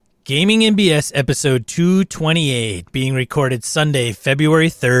Gaming NBS episode 228, being recorded Sunday, February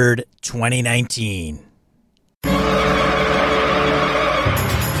 3rd, 2019.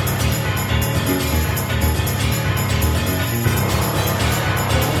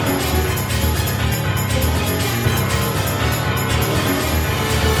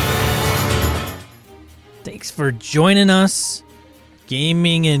 Thanks for joining us.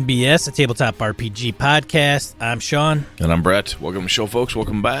 Gaming NBS, a tabletop RPG podcast. I'm Sean. And I'm Brett. Welcome to the show, folks.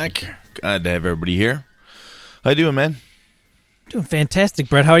 Welcome back. Glad to have everybody here. How you doing, man? Doing fantastic,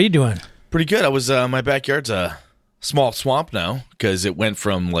 Brett. How are you doing? Pretty good. I was, my backyard's a small swamp now because it went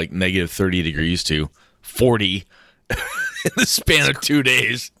from like negative 30 degrees to 40 in the span of 2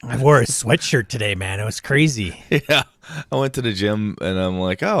 days. I wore a sweatshirt today, man. It was crazy. Yeah. I went to the gym and I'm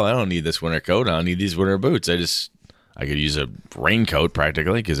like, oh, I don't need this winter coat. I don't need these winter boots. I could use a raincoat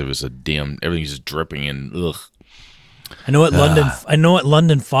practically because it was everything's just dripping and ugh. I know what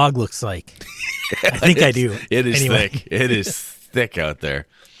London fog looks like. I think I do. It is thick. It is thick out there.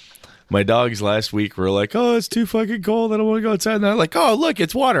 My dogs last week were like, oh, it's too fucking cold. I don't want to go outside. And I'm like, oh, look,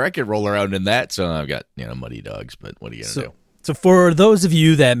 it's water. I could roll around in that. So I've got, muddy dogs, but what are you going to do? So for those of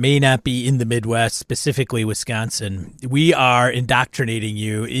you that may not be in the Midwest, specifically Wisconsin, we are indoctrinating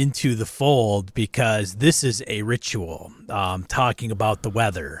you into the fold because this is a ritual, talking about the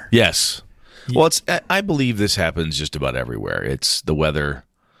weather. Yes. Well, I believe this happens just about everywhere. The weather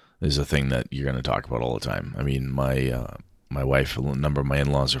is a thing that you're going to talk about all the time. I mean, my wife, a number of my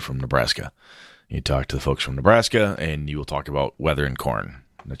in-laws are from Nebraska. You talk to the folks from Nebraska, and you will talk about weather and corn.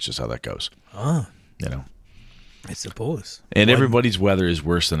 That's just how that goes. Oh. I suppose. And everybody's weather is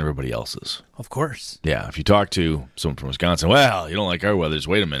worse than everybody else's. Of course. Yeah. If you talk to someone from Wisconsin, well, you don't like our weather.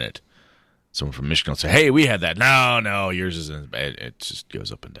 Wait a minute. Someone from Michigan will say, hey, we had that. No, yours isn't. It just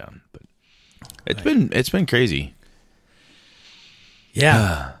goes up and down. But it's been crazy.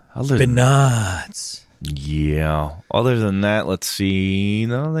 Yeah. It's been nuts. Yeah. Other than that, let's see.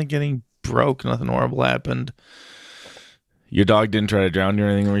 Nothing getting broke. Nothing horrible happened. Your dog didn't try to drown you or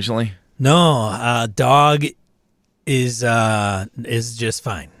anything recently? No. Dog is just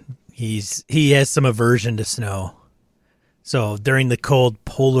fine. He has some aversion to snow. So during the cold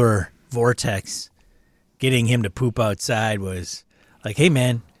polar vortex, getting him to poop outside was like, hey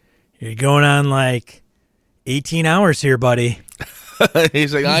man, you're going on like 18 hours here, buddy.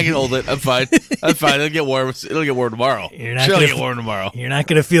 He's like, I can hold it. I'm fine. It'll get warm. It'll get warm tomorrow. It'll get warm tomorrow. You're not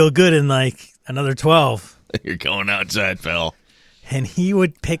gonna feel good in like another 12. You're going outside, pal. And he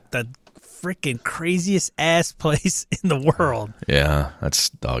would pick the freaking craziest ass place in the world. Yeah, that's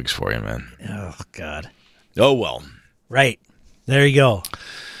dogs for you, man. Oh God. Oh well. Right. There you go.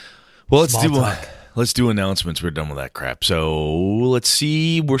 Well, let's do announcements. We're done with that crap. So let's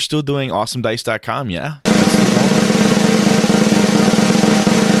see. We're still doing awesomedice.com, yeah?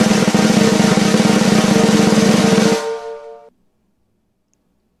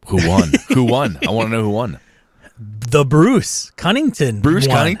 Who won? Who won? I want to know who won. The Bruce Cunnington.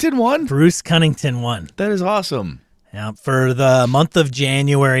 Cunnington won? Bruce Cunnington won. That is awesome. Yeah, for the month of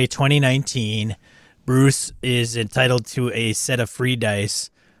January 2019, Bruce is entitled to a set of free dice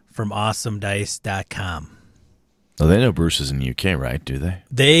from awesomedice.com. Well, they know Bruce is in the UK, right? Do they?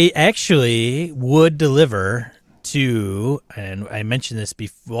 They actually would deliver to, and I mentioned this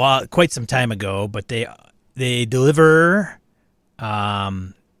before, quite some time ago, but they deliver.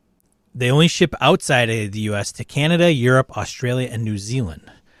 They only ship outside of the U.S. to Canada, Europe, Australia, and New Zealand.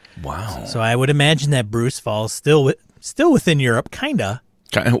 Wow. So I would imagine that Bruce falls still within Europe, kinda.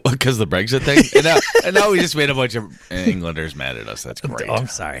 Because the Brexit thing? and now we just made a bunch of Englanders mad at us. That's great. Oh, I'm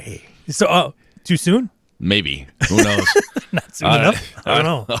sorry. So, too soon? Maybe. Who knows? Not soon enough? I don't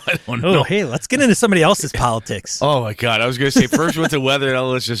know. I don't know. Oh, hey, let's get into somebody else's politics. Oh, my God. I was going to say, first went to weather, now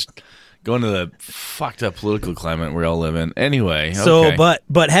let's just go into the fucked up political climate we all live in. Anyway, so okay.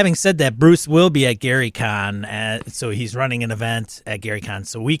 but having said that, Bruce will be at GaryCon, so he's running an event at GaryCon,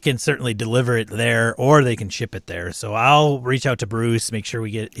 so we can certainly deliver it there, or they can ship it there. So I'll reach out to Bruce, make sure we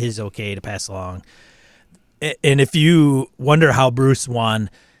get his okay to pass along. And if you wonder how Bruce won,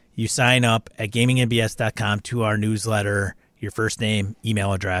 you sign up at gamingnbs.com to our newsletter, your first name,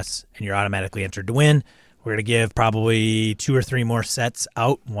 email address, and you're automatically entered to win. We're going to give probably 2 or 3 more sets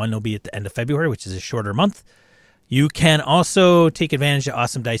out. One will be at the end of February, which is a shorter month. You can also take advantage of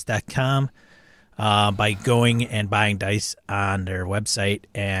awesomedice.com by going and buying dice on their website.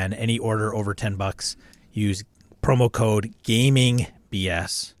 And any order over $10, use promo code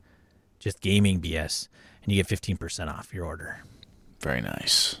GAMINGBS, just GAMINGBS, and you get 15% off your order. Very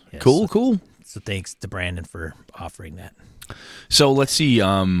nice. Yes. Cool. So thanks to Brandon for offering that. So let's see,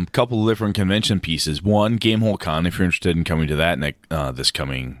 couple of different convention pieces. One, Gamehole Con, if you're interested in coming to that this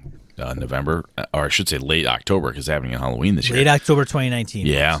coming November, or I should say late October, because it's happening on Halloween this year. Late October 2019.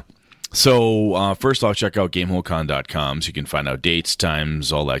 Yeah. So first off, check out GameholeCon.com so you can find out dates,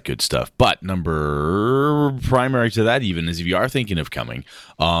 times, all that good stuff. But number primary to that even is if you are thinking of coming,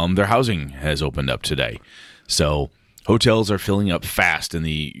 their housing has opened up today. So hotels are filling up fast in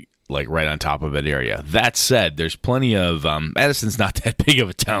the right on top of it area. That said, there's plenty of Madison's not that big of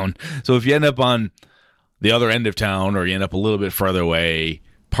a town. So if you end up on the other end of town or you end up a little bit further away,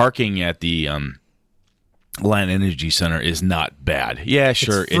 parking at the Land Energy Center is not bad. Yeah,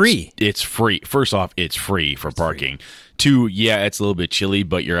 sure. It's free. It's free. First off, it's free for parking. Two, yeah, it's a little bit chilly,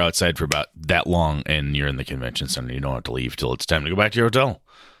 but you're outside for about that long and you're in the convention center. You don't have to leave till it's time to go back to your hotel.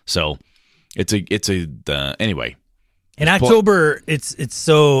 So anyway. In October, it's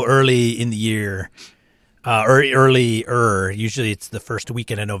so early in the year, earlier. Usually it's the first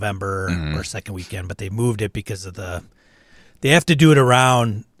weekend of November or second weekend, but they moved it because of they have to do it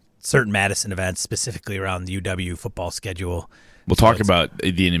around certain Madison events, specifically around the UW football schedule. We'll talk about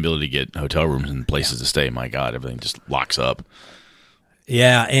the inability to get hotel rooms and places to stay. My God, everything just locks up.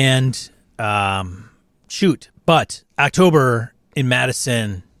 Yeah, and but October in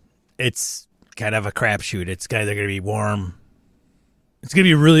Madison, it's kind of a crapshoot. It's either going to be warm. It's going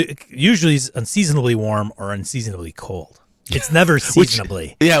to be usually unseasonably warm or unseasonably cold. It's never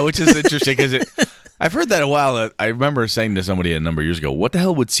seasonably. Which is interesting because I've heard that a while. I remember saying to somebody a number of years ago, what the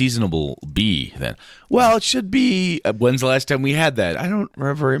hell would seasonable be then? Well, it should be, when's the last time we had that? I don't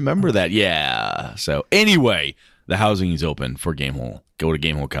ever remember that. Yeah. So anyway, the housing is open for Gamehole. Go to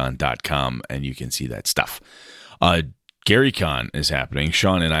GameholeCon.com and you can see that stuff. GaryCon is happening.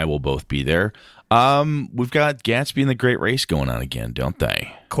 Sean and I will both be there. We've got Gatsby and the Great Race going on again, don't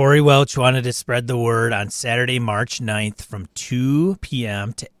they? Corey Welch wanted to spread the word on Saturday, March 9th from 2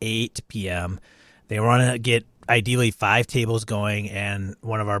 p.m. to 8 p.m. They want to get ideally 5 tables going, and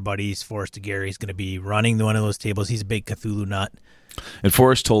one of our buddies, Forrest Gary, is going to be running one of those tables. He's a big Cthulhu nut. And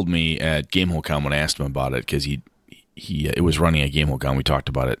Forrest told me at GameholeCon when I asked him about it, because it was running at GameholeCon. We talked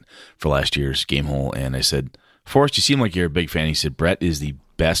about it for last year's Gamehole, and I said, Forrest, you seem like you're a big fan. He said, Brett is the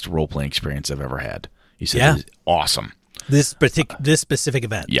best role-playing experience I've ever had. He said, It is awesome. This specific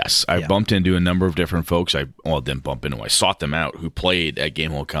event. Yes. I bumped into a number of different folks. I sought them out who played at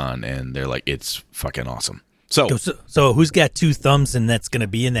GameholeCon, and they're like, it's fucking awesome. So who's got 2 thumbs and that's going to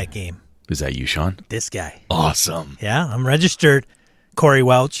be in that game? Is that you, Sean? This guy. Awesome. Yeah, I'm registered. Corey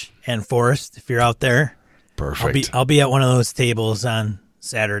Welch and Forrest, if you're out there. Perfect. I'll be at one of those tables on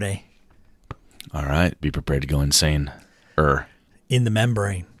Saturday. All right. Be prepared to go insane. In the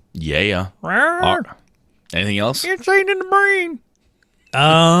membrane. Yeah. Anything else? Insane in the brain.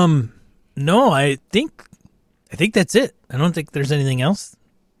 No, I think that's it. I don't think there's anything else.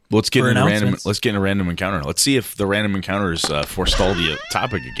 Let's get in a random encounter. Let's see if the random encounters forestall the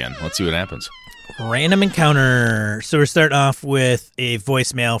topic again. Let's see what happens. Random encounter. So we're starting off with a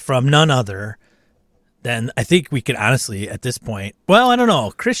voicemail from none other than, I think we could honestly at this point. Well, I don't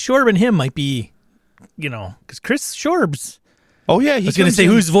know. Chris Shorb and him might be, because Chris Shorb's. Oh yeah, I was going to say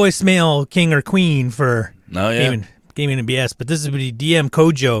who's voicemail king or queen for gaming and BS, but this would be DM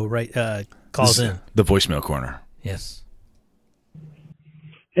Kojo, right? Calls in the voicemail corner. Yes.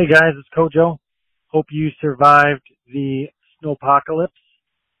 Hey guys, it's Kojo. Hope you survived the snowpocalypse.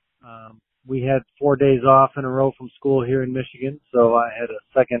 We had 4 days off in a row from school here in Michigan, so I had a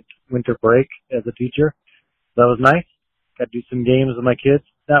second winter break as a teacher. That was nice. Got to do some games with my kids.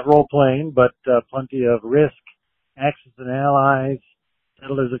 Not role playing, but plenty of Risk, Axis and Allies,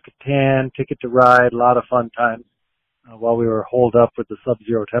 Settlers of Catan, Ticket to Ride, a lot of fun times while we were holed up with the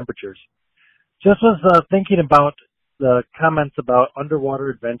sub-zero temperatures. Just was thinking about the comments about underwater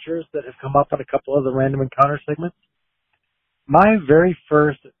adventures that have come up on a couple of the random encounter segments. My very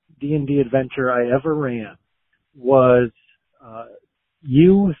first D&D adventure I ever ran was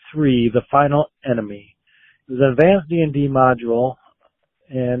U3, The Final Enemy. It was an advanced D&D module,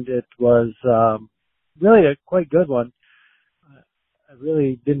 and it was really a quite good one. I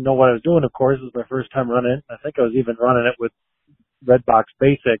really didn't know what I was doing, of course. It was my first time running it. I think I was even running it with Redbox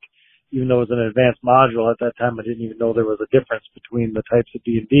Basic, even though it was an advanced module. At that time, I didn't even know there was a difference between the types of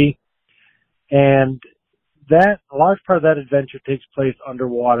D&D. And a large part of that adventure takes place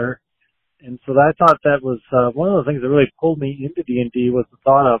underwater. And so I thought that was one of the things that really pulled me into D&D was the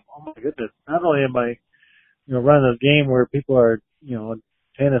thought of, oh my goodness, not only am I, running this game where people are,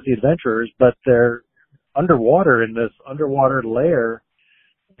 fantasy adventurers, but they're underwater in this underwater lair.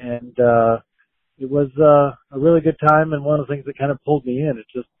 And it was a really good time, and one of the things that kind of pulled me in. It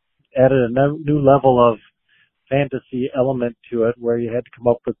just added a new level of fantasy element to it, where you had to come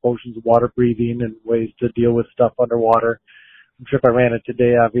up with potions of water breathing and ways to deal with stuff underwater. trip I ran it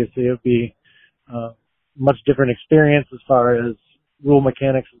today, obviously it would be much different experience as far as rule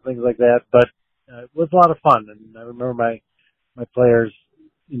mechanics and things like that. But it was a lot of fun, and I remember my players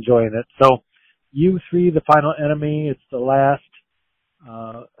enjoying it. So U3, the final enemy, it's the last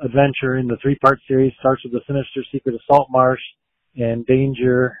adventure in the 3-part series. Starts with the Sinister Secret of Saltmarsh, and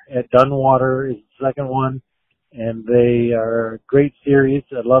Danger at Dunwater is the second one. And they are a great series.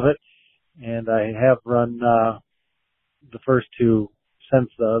 I love it. And I have run the first two since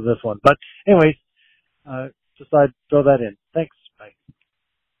this one. But anyways, just thought I'd throw that in. Thanks. Bye.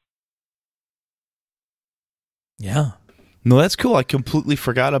 Yeah. No, that's cool. I completely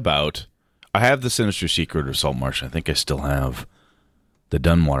forgot about. I have the Sinister Secret of Saltmarsh. I think I still have the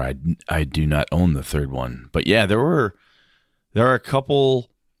Dunwater. I do not own the third one. But yeah, there are a couple.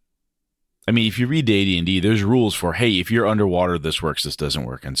 I mean, if you read the AD&D, there's rules for, hey, if you're underwater, this works, this doesn't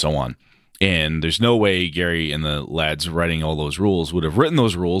work, and so on. And there's no way Gary and the lads writing all those rules would have written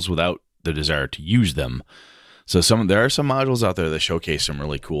those rules without the desire to use them. So there are some modules out there that showcase some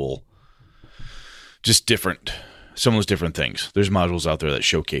really cool, just different, some of those different things. There's modules out there that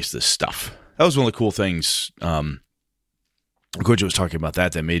showcase this stuff. That was one of the cool things. Coach was talking about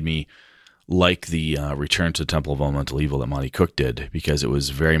that made me like the Return to the Temple of Elemental Evil that Monty Cook did, because it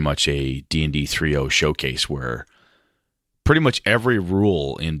was very much a D&D 3.0 showcase where pretty much every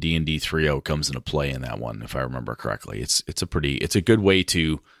rule in D&D 3.0 comes into play in that one, if I remember correctly. It's a good way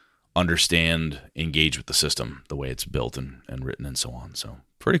to understand, engage with the system, the way it's built and written and so on. So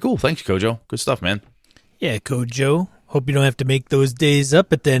pretty cool. Thanks, Kojo. Good stuff, man. Yeah, Kojo. Hope you don't have to make those days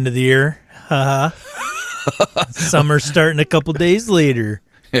up at the end of the year. Haha. Summer's starting a couple days later.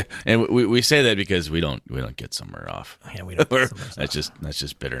 And we say that because we don't get summer off. Yeah, we don't. That's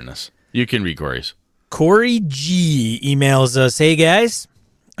just bitterness. You can read Corey's. Corey G emails us, "Hey guys,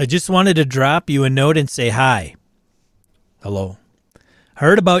 I just wanted to drop you a note and say hi. Hello.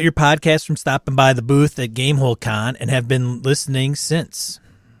 Heard about your podcast from stopping by the booth at Gamehole Con and have been listening since.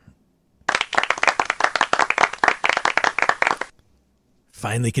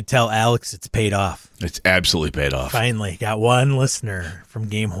 Finally could tell Alex it's paid off. It's absolutely paid off. Finally got one listener from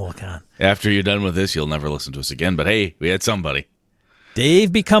Gamehole Con. After you're done with this, you'll never listen to us again. But hey, we had somebody.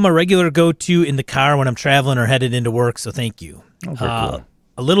 They've become a regular go-to in the car when I'm traveling or headed into work, so thank you. Oh, very cool.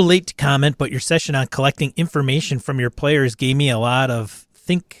 A little late to comment, but your session on collecting information from your players gave me a lot to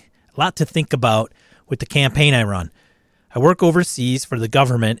think about with the campaign I run. I work overseas for the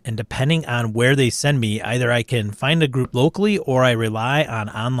government, and depending on where they send me, either I can find a group locally or I rely on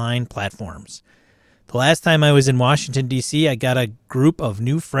online platforms. The last time I was in Washington, D.C., I got a group of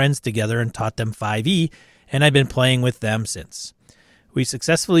new friends together and taught them 5e, and I've been playing with them since. We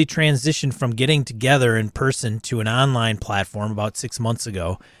successfully transitioned from getting together in person to an online platform about 6 months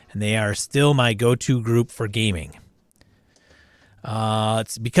ago, and they are still my go-to group for gaming.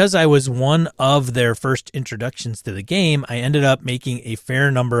 It's because I was one of their first introductions to the game, I ended up making a fair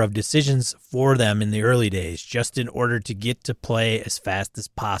number of decisions for them in the early days, just in order to get to play as fast as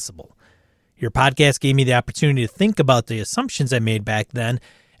possible. Your podcast gave me the opportunity to think about the assumptions I made back then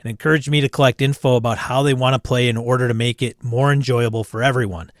and encouraged me to collect info about how they want to play in order to make it more enjoyable for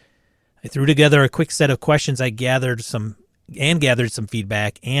everyone. I threw together a quick set of questions I gathered some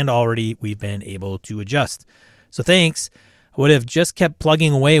feedback, and already we've been able to adjust. So thanks. I would have just kept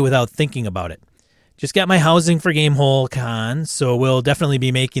plugging away without thinking about it. Just got my housing for Gamehole Con, so we'll definitely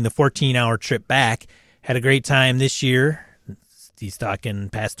be making the 14-hour trip back. Had a great time this year. He's talking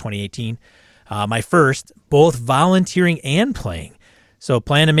past 2018. My first, both volunteering and playing. So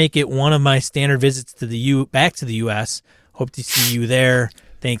plan to make it one of my standard visits to back to the U.S. Hope to see you there.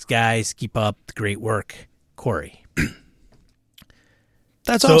 Thanks, guys. Keep up the great work. Corey.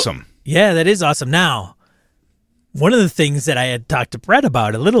 That's awesome. Yeah, that is awesome. Now, one of the things that I had talked to Brett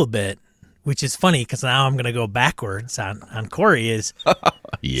about a little bit, which is funny because now I'm going to go backwards on Corey, is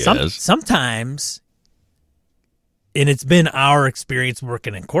yes. Sometimes, and it's been our experience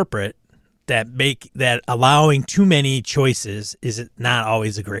working in corporate, that allowing too many choices is not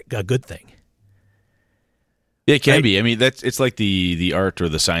always a good thing. It can be. I mean, it's like the art or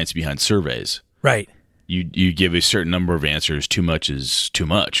the science behind surveys. Right. You give a certain number of answers. Too much is too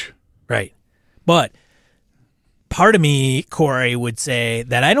much. Right. But part of me, Corey, would say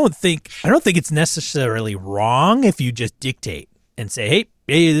that I don't think it's necessarily wrong if you just dictate and say,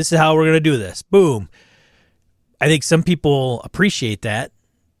 hey, this is how we're going to do this. Boom. I think some people appreciate that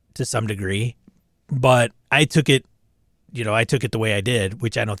to some degree, but I took it the way I did,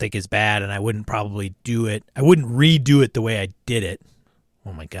 which I don't think is bad, and I wouldn't probably do it. I wouldn't redo it the way I did it.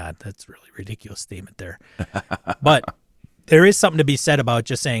 Oh my God, that's a really ridiculous statement there. But there is something to be said about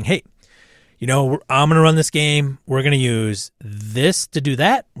just saying, hey, I'm going to run this game. We're going to use this to do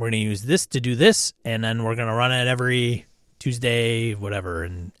that. We're going to use this to do this. And then we're going to run it every Tuesday, whatever,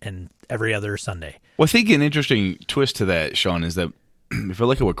 and every other Sunday. Well, I think an interesting twist to that, Sean, is that if I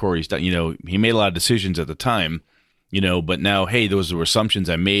look at what Corey's done, he made a lot of decisions at the time, but now, hey, those were assumptions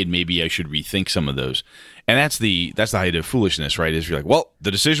I made. Maybe I should rethink some of those. And that's the height of foolishness, right? Is you're like, well,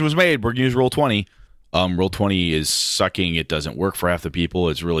 the decision was made. We're going to use Roll20. Roll20 is sucking. It doesn't work for half the people.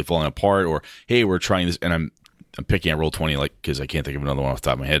 It's really falling apart. Or, hey, we're trying this. And I'm picking at Roll20 because I can't think of another one off the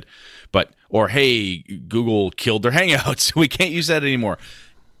top of my head. Or, hey, Google killed their Hangouts. We can't use that anymore.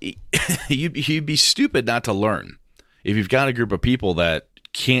 You'd be stupid not to learn. If you've got a group of people that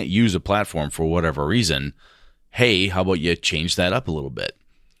can't use a platform for whatever reason, hey, how about you change that up a little bit?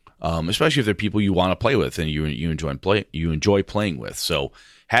 Especially if they're people you want to play with and you enjoy playing with. So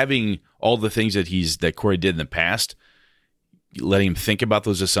having all the things that Corey did in the past, letting him think about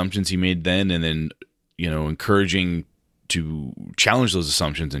those assumptions he made then, and then encouraging to challenge those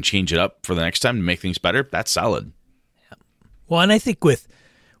assumptions and change it up for the next time to make things better. That's solid. Yeah. Well, and I think with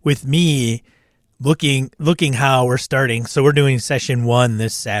me. Looking how we're starting, so we're doing session 1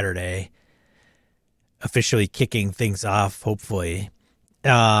 this Saturday, officially kicking things off, hopefully.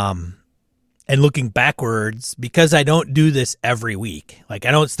 And looking backwards, because I don't do this every week. Like,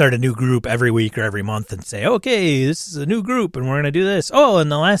 I don't start a new group every week or every month and say, okay, this is a new group and we're going to do this. Oh,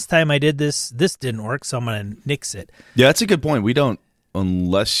 and the last time I did this didn't work, so I'm going to nix it. Yeah, that's a good point. We don't,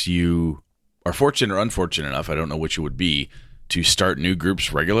 unless you are fortunate or unfortunate enough, I don't know which it would be, to start new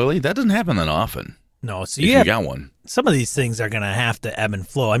groups regularly. That doesn't happen that often. No, so you got one. Some of these things are going to have to ebb and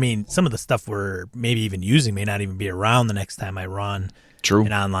flow. I mean, some of the stuff we're maybe even using may not even be around the next time I run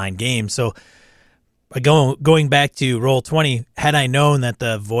an online game. So going back to Roll20, had I known that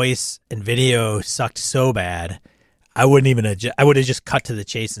the voice and video sucked so bad, I wouldn't even I would have just cut to the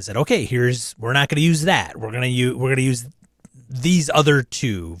chase and said, okay, we're not going to use that. We're going to use these other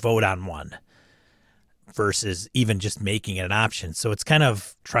two, vote on one. Versus even just making it an option. So it's kind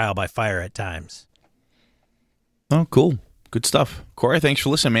of trial by fire at times. Oh, cool. Good stuff. Corey, thanks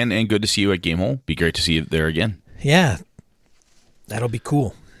for listening, man, and good to see you at Gamehole. Be great to see you there again. Yeah, that'll be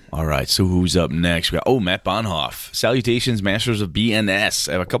cool. All right, so who's up next? We got Matt Bonhoff. Salutations, Masters of BNS.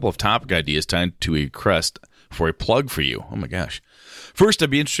 I have a couple of topic ideas tied to a crest for a plug for you. Oh, my gosh. First, I'd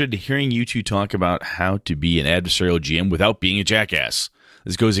be interested in hearing you two talk about how to be an adversarial GM without being a jackass.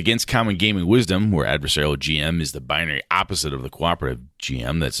 This goes against common gaming wisdom, where adversarial GM is the binary opposite of the cooperative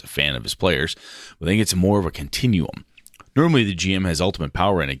GM that's a fan of his players. But I think it's more of a continuum. Normally, the GM has ultimate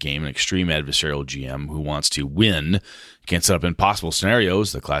power in a game. An extreme adversarial GM who wants to win can set up impossible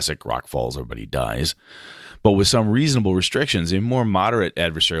scenarios, the classic rock falls, everybody dies. But with some reasonable restrictions, a more moderate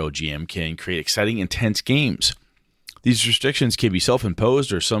adversarial GM can create exciting, intense games. These restrictions can be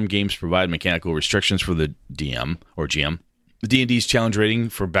self-imposed, or some games provide mechanical restrictions for the DM or GM. The D&D's challenge rating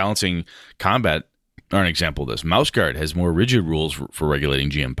for balancing combat are an example of this. Mouseguard has more rigid rules for regulating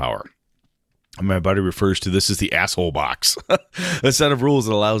GM power. My buddy refers to this as the asshole box, a set of rules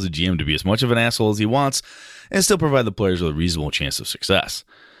that allows the GM to be as much of an asshole as he wants and still provide the players with a reasonable chance of success.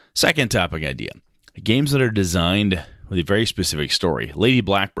 Second topic idea, games that are designed with a very specific story. Lady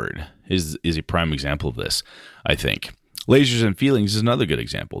Blackbird is a prime example of this, I think. Lasers and Feelings is another good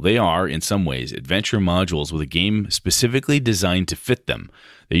example. They are, in some ways, adventure modules with a game specifically designed to fit them.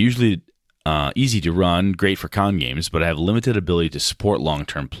 They're usually easy to run, great for con games, but have limited ability to support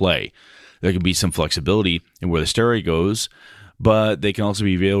long-term play. There can be some flexibility in where the story goes, but they can also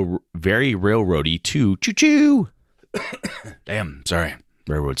be very railroady too. Choo-choo! Damn, sorry.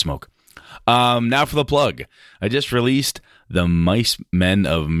 Railroad smoke. Now for the plug. I just released The Mice Men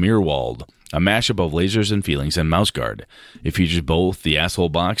of Mirwald, a mashup of Lasers and Feelings and Mouseguard. It features both the asshole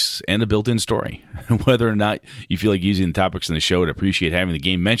box and a built-in story. Whether or not you feel like using the topics in the show, I'd appreciate having the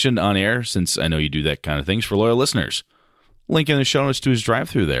game mentioned on air, since I know you do that kind of things for loyal listeners. Link in the show notes to his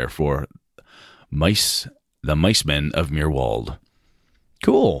drive-thru there for The Mice Men of Mirwald.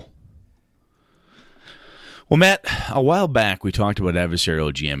 Cool. Well, Matt, a while back we talked about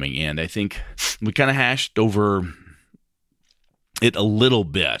adversarial GMing, and I think we kind of hashed over it a little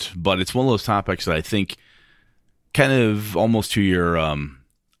bit, but it's one of those topics that I think kind of almost to your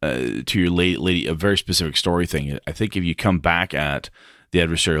lady, a very specific story thing. I think if you come back at the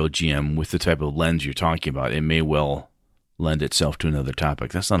adversarial GM with the type of lens you're talking about, it may well lend itself to another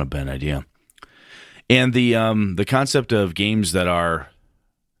topic. That's not a bad idea. And the concept of games that are,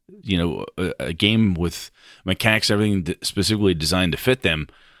 a game with mechanics, everything specifically designed to fit them.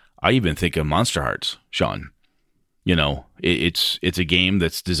 I even think of Monster Hearts, Sean. It's a game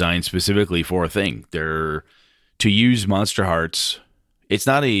that's designed specifically for a thing. To use Monster Hearts It's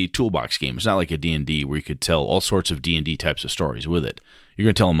not a toolbox game. It's not like a D&D where you could tell all sorts of D&D types of stories with it. You're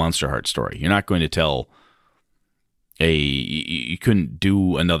going to tell a Monster Heart story. You're not going to tell you couldn't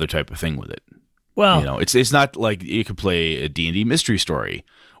do another type of thing with it. Well, it's not like you could play a D&D mystery story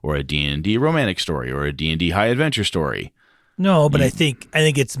or a D&D romantic story or a D&D high adventure story. No, but I think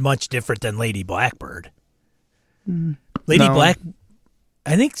it's much different than Lady Blackbird. Lady No. Black,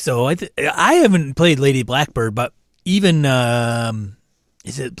 I think so. I haven't played Lady Blackbird, but even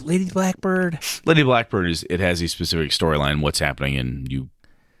is it Lady Blackbird? Lady Blackbird it has a specific storyline, what's happening, and you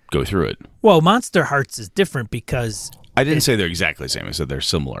go through it. Well, Monster Hearts is different because I didn't say they're exactly the same. I said they're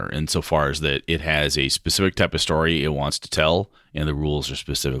similar insofar as that it has a specific type of story it wants to tell, and the rules are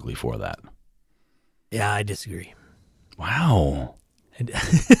specifically for that. yeah, I disagree. Wow.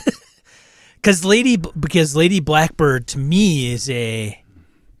 Because Lady Blackbird to me is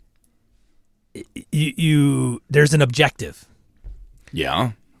there's an objective.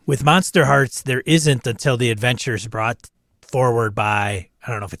 Yeah. With Monster Hearts, there isn't until the adventure is brought forward by, I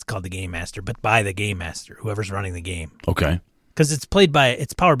don't know if it's called the Game Master, but by the Game Master, whoever's running the game. Okay. Because it's powered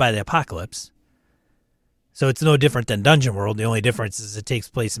by the Apocalypse. So it's no different than Dungeon World. The only difference is it takes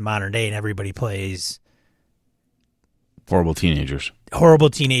place in modern day and everybody plays Horrible teenagers. horrible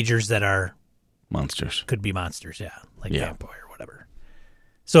teenagers that Monsters. could be monsters, yeah, like Yeah. Vampire or whatever.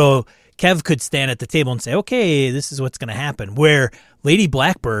 So Kev could stand at the table and say, okay, this is what's going to happen. Where Lady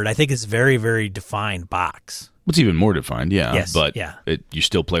Blackbird, I think, is very, very defined box. What's even more defined, yeah. Yes, But yeah. you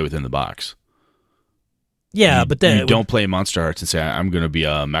still play within the box. Yeah, but then you don't play Monster Hearts and say, I'm going to be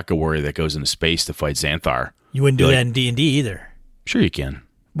a mecha warrior that goes into space to fight Xanthar. you wouldn't do Like- that in D&D either. Sure you can.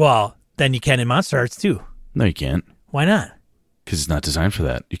 Well, then you can in Monster Hearts too. No, you can't. Why not? Because it's not designed for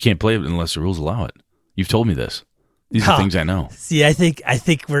that. You can't play it unless the rules allow it. You've told me this. These are Huh. things I know. See, I think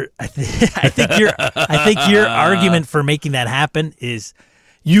your argument for making that happen is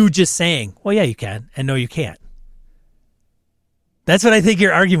you just saying, "Well, yeah, you can," and no, you can't. That's what I think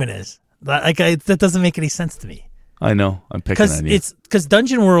your argument is. That doesn't make any sense to me. I know. I'm picking on you. Because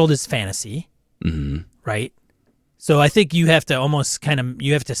Dungeon World is fantasy, Mm-hmm. right? So I think you have to almost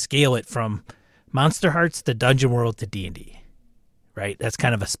you have to scale it from Monster Hearts to Dungeon World to D&D, right? That's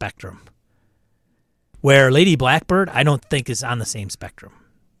kind of a spectrum. Where Lady Blackbird, I don't think is on the same spectrum.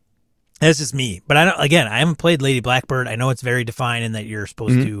 That's just me. But I haven't played Lady Blackbird. I know it's very defined in that you're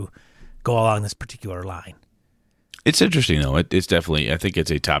supposed to go along this particular line. It's interesting, though. It's definitely, I think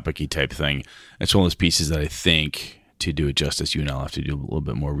it's a topic-y type thing. It's one of those pieces that I think, to do it justice, you and I'll have to do a little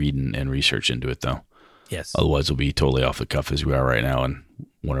bit more reading and research into it, though. Yes. Otherwise, we'll be totally off the cuff as we are right now, and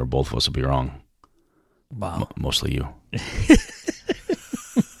one or both of us will be wrong. Wow. Mostly you.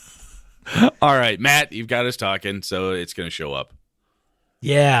 All right, Matt, you've got us talking, so it's going to show up.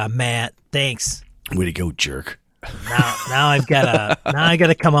 Yeah, Matt. Thanks. Way to go, jerk. Now I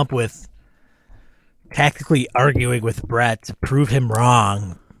gotta come up with tactically arguing with Brett to prove him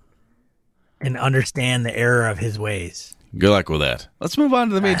wrong and understand the error of his ways. Good luck with that. Let's move on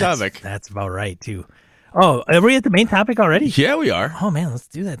to the main topic. That's about right too. Oh, are we at the main topic already? Yeah, we are. Oh man, let's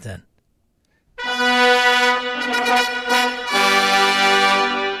do that then.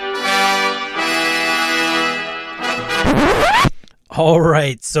 All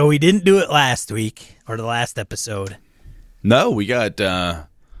right, so we didn't do it last week or the last episode. No, we got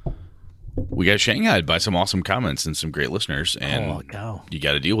shanghaied by some awesome comments and some great listeners, and Oh, cow. you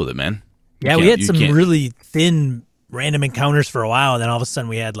got to deal with it, man. Yeah, we had some really thin random encounters for a while, and then all of a sudden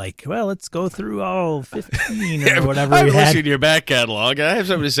we had let's go through all 15 or whatever I'm we had. listening to your back catalog. I have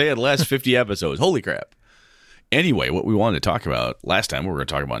something to say in the last 50 episodes. Holy crap. Anyway, what we wanted to talk about last time, what we're going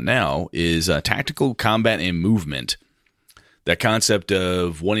to talk about now, is tactical combat and movement. That concept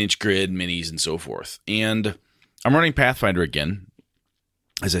of 1-inch grid, minis, and so forth. And I'm running Pathfinder again,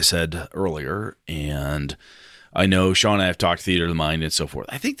 as I said earlier, and I know Sean and I have talked Theater of the Mind and so forth.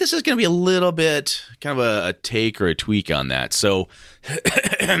 I think this is going to be a little bit kind of a take or a tweak on that. So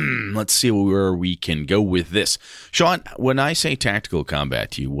let's see where we can go with this. Sean, when I say tactical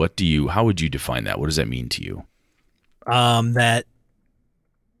combat to you, how would you define that? What does that mean to you? That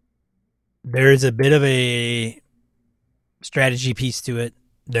there's a bit of a strategy piece to it.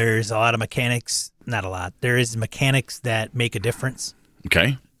 There's a lot of mechanics, not a lot. There is mechanics that make a difference.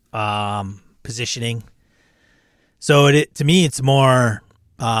 Okay. Positioning. So to me, it's more.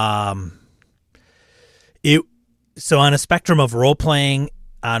 So on a spectrum of role playing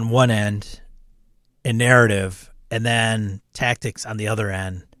on one end, and narrative, and then tactics on the other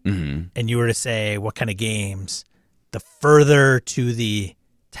end, and you were to say what kind of games, the further to the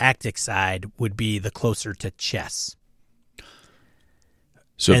tactics side would be the closer to chess.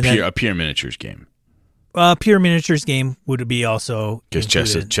 So And a pure miniatures game. Pure miniatures game would be also Because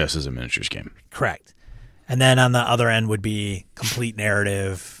included. chess is a miniatures game. Correct. And then on the other end would be complete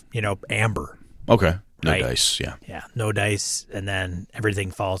narrative, Amber. Okay. No Right. dice, yeah. Yeah, no dice, and then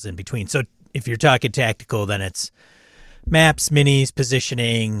everything falls in between. So if you're talking tactical, then it's maps, minis,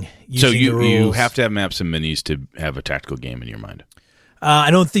 positioning, using So the rules. you have to have maps and minis to have a tactical game in your mind.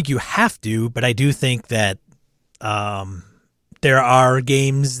 I don't think you have to, but I do think that there are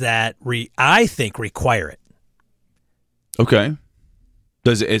games that I think require it. Okay.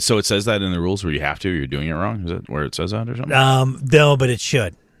 Does it? So it says that in the rules where you have to, or you're doing it wrong? Is that where it says that or something? No, but it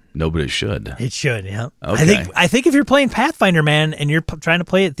should. Nobody should. It should, yeah. Okay. I think if you're playing Pathfinder, man, and you're trying to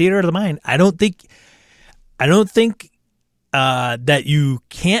play it Theater of the Mind, I don't think that you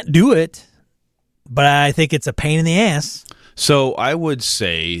can't do it, but I think it's a pain in the ass. So I would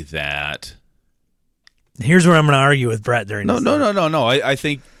say that. Here's where I'm going to argue with Brett during No. this. I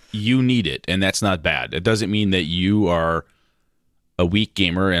think you need it, and that's not bad. It doesn't mean that you are a weak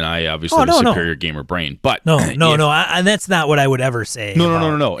gamer, and I obviously have a superior gamer brain. But No, and that's not what I would ever say.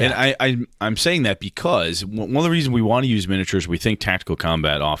 No. Yeah. And I'm saying that because one of the reasons we want to use miniatures, we think tactical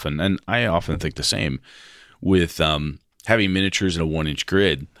combat often, and I often think the same with having miniatures in a 1-inch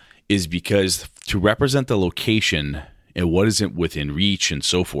grid, is because to represent the location and what isn't within reach and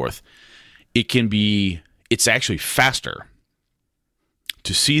so forth, it's actually faster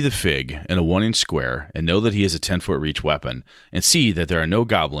to see the fig in a 1-inch square and know that he has a 10-foot reach weapon and see that there are no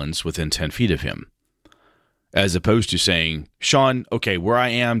goblins within 10 feet of him, as opposed to saying, Sean, okay, where I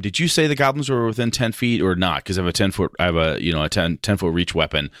am, did you say the goblins were within 10 feet or not? Because I have a 10-foot reach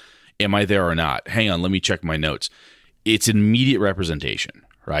weapon. Am I there or not? Hang on, let me check my notes. It's an immediate representation,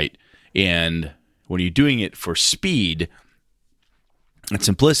 right? And when you're doing it for speed and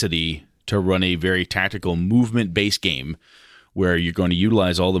simplicity, to run a very tactical movement-based game where you're going to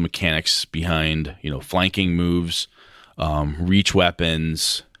utilize all the mechanics behind, flanking moves, reach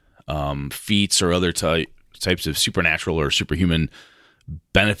weapons, feats, or other types of supernatural or superhuman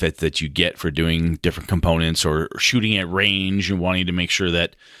benefit that you get for doing different components, or shooting at range and wanting to make sure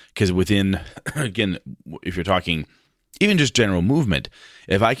that, because within, again, if you're talking even just general movement,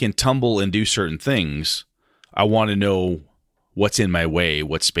 if I can tumble and do certain things, I want to know what's in my way,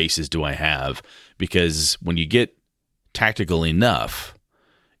 what spaces do I have, because when you get tactical enough,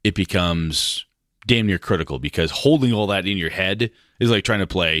 it becomes damn near critical, because holding all that in your head is like trying to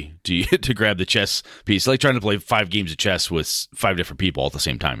play to grab the chess piece, like trying to play 5 games of chess with 5 different people at the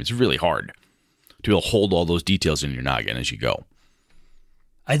same time. It's really hard to be able to hold all those details in your noggin as you go.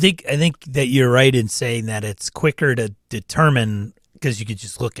 I think that you're right in saying that it's quicker to determine because you could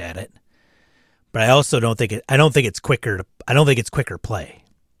just look at it. But I also don't think it's quicker play.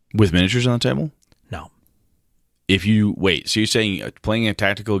 With miniatures on the table? No. If you wait, so you're saying playing a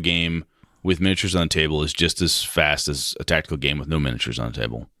tactical game with miniatures on the table is just as fast as a tactical game with no miniatures on the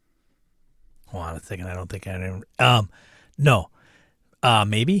table? Well, I was thinking. I don't think I. No.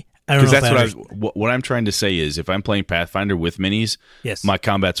 Maybe. I don't Because know. that's what I'm trying to say is, if I'm playing Pathfinder with minis, Yes. my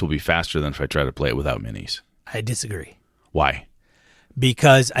combats will be faster than if I try to play it without minis. I disagree. Why?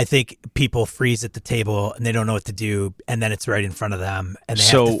 Because I think people freeze at the table and they don't know what to do, and then it's right in front of them, and they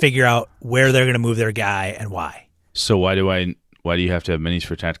have to figure out where they're going to move their guy and why. So why do you have to have minis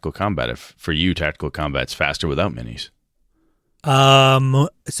for tactical combat? If for you tactical combat's faster without minis?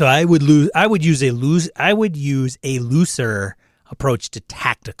 So I would use a looser approach to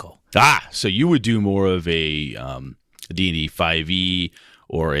tactical. So you would do more of a D&D 5e,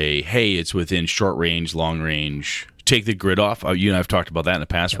 or it's within short range, long range. Take the grid off. You and I've talked about that in the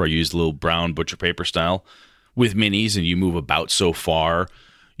past, where I used a little brown butcher paper style with minis, and you move about so far.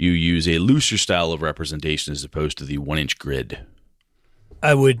 You use a looser style of representation as opposed to the 1-inch grid.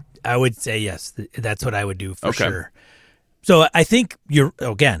 I would say yes. That's what I would do for sure. So I think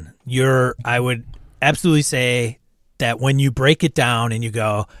I would absolutely say that when you break it down and you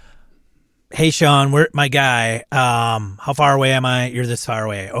go, hey, Sean, where my guy, how far away am I? You're this far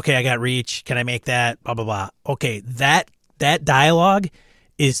away. Okay, I got reach. Can I make that? Blah, blah, blah. Okay, that dialogue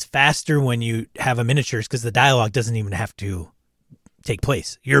is faster when you have a miniatures, because the dialogue doesn't even have to take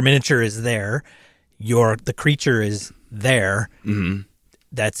place. Your miniature is there. The creature is there. Mm-hmm.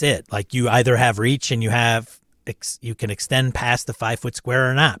 That's it. Like, you either have reach and you can extend past the 5-foot square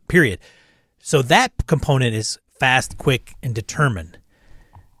or not, period. So that component is fast, quick, and determined.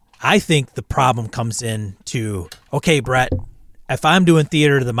 I think the problem comes in to, okay, Brett, if I'm doing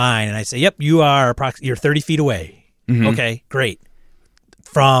Theater of the Mind and I say, yep, you're 30 feet away. Mm-hmm. Okay, great.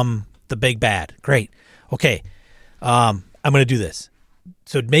 From the big bad. Great. Okay. I'm going to do this.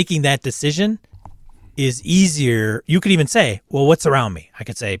 So making that decision is easier. You could even say, well, what's around me? I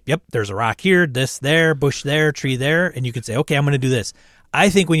could say, yep, there's a rock here, this there, bush there, tree there. And you could say, okay, I'm going to do this. I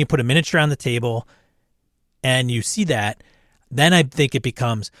think when you put a miniature on the table and you see that, then I think it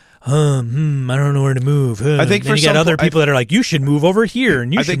becomes, I don't know where to move. I think then you got other people that are like, you should move over here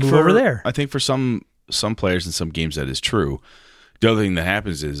and you should move over there. I think for some players in some games that is true. The other thing that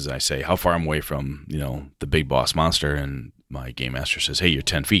happens is I say, how far I'm away from, the big boss monster, and my game master says, hey, you're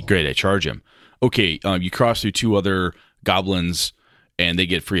 10 feet. Great, I charge him. Okay, you cross through 2 other goblins and they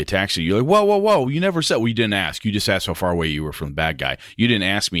get free attacks. So you're like, whoa, you never said, well, you didn't ask. You just asked how far away you were from the bad guy. You didn't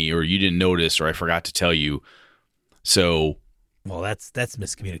ask me, or you didn't notice, or I forgot to tell you. So... Well, that's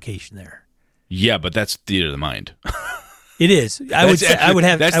miscommunication there. Yeah, but that's theater of the mind. It is. That's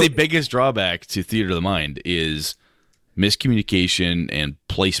the biggest drawback to theater of the mind is miscommunication and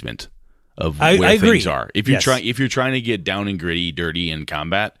placement of where things are. If you're trying to get down and gritty, dirty in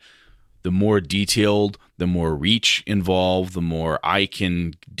combat, the more detailed, the more reach involved, the more I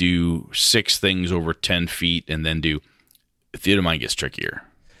can do 6 things over 10 feet and then do. Theater of mind gets trickier.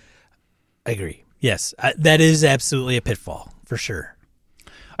 I agree. Yes, that is absolutely a pitfall for sure.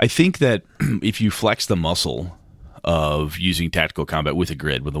 I think that if you flex the muscle of using tactical combat with a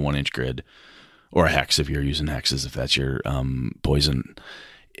grid, with a 1-inch grid, or a hex if you're using hexes, if that's your poison,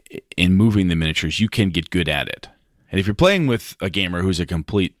 in moving the miniatures, you can get good at it. And if you're playing with a gamer who's a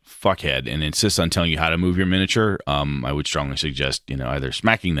complete fuckhead and insists on telling you how to move your miniature, I would strongly suggest either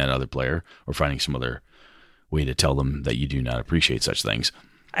smacking that other player or finding some other way to tell them that you do not appreciate such things.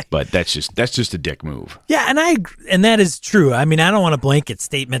 But that's just a dick move. Yeah, and that is true. I mean, I don't want to blanket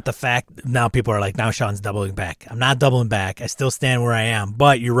statement the fact now people are like, now Sean's doubling back. I'm not doubling back. I still stand where I am.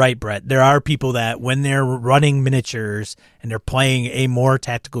 But you're right, Brett. There are people that when they're running miniatures and they're playing a more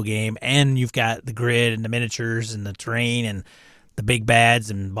tactical game, and you've got the grid and the miniatures and the terrain and the big bads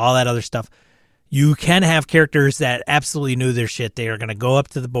and all that other stuff, you can have characters that absolutely knew their shit. They are going to go up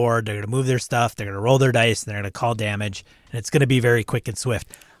to the board, they're going to move their stuff, they're going to roll their dice, and they're going to call damage, and it's going to be very quick and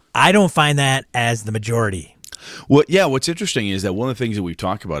swift. I don't find that as the majority. Well, yeah, what's interesting is that one of the things that we've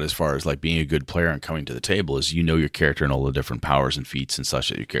talked about as far as like being a good player and coming to the table is your character and all the different powers and feats and such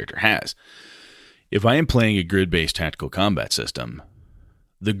that your character has. If I am playing a grid-based tactical combat system,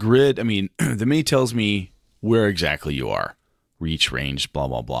 the grid, the mini tells me where exactly you are. Reach, range, blah,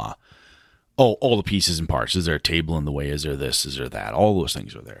 blah, blah. Oh, all the pieces and parts. Is there a table in the way? Is there this? Is there that? All those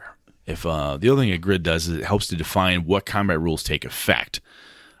things are there. If the other thing a grid does is it helps to define what combat rules take effect.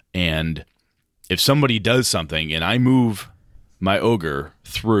 And if somebody does something and I move my ogre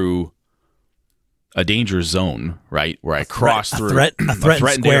through a dangerous zone, right, where I cross through a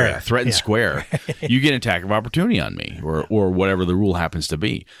threatened area, square, you get an attack of opportunity on me or whatever the rule happens to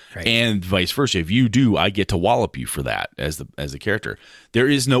be. Right. And vice versa. If you do, I get to wallop you for that as the character. There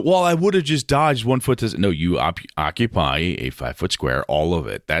is no, well, I would have just dodged 1 foot. No, you occupy a 5-foot square, all of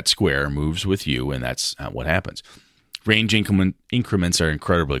it. That square moves with you, and that's what happens. Range increments are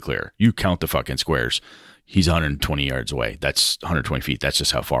incredibly clear. You count the fucking squares. He's 120 yards away. That's 120 feet. That's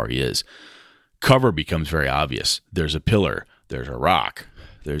just how far he is. Cover becomes very obvious. There's a pillar. There's a rock.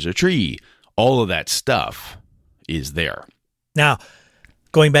 There's a tree. All of that stuff is there. Now,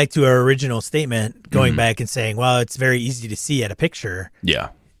 going back to our original statement, going back and saying, well, it's very easy to see at a picture. Yeah.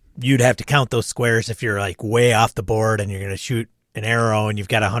 You'd have to count those squares if you're like way off the board and you're going to shoot an arrow and you've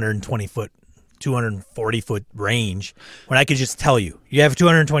got 120-foot 240-foot range, when I could just tell you have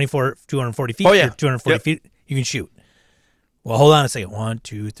 240 feet, 240 feet, you can shoot. Well, hold on a second. 1,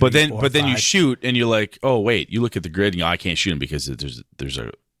 2, 3, but then, 4, but then 5. you shoot and you're like, oh wait, you look at the grid and I can't shoot him because there's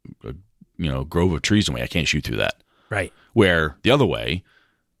a grove of trees in the way. I can't shoot through that. Right. Where the other way,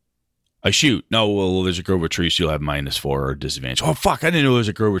 I shoot. No, well, there's a grove of trees, so you'll have -4 or disadvantage. Oh fuck, I didn't know there's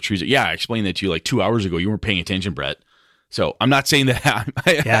a grove of trees. Yeah, I explained that to you like 2 hours ago. You weren't paying attention, Brett. So I'm not saying that.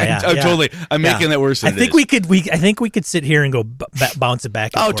 I'm making that worse than I think it is. I think we could sit here and go bounce it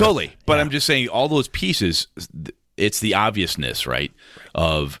back. And forth. Totally. But I'm just saying all those pieces. It's the obviousness, right?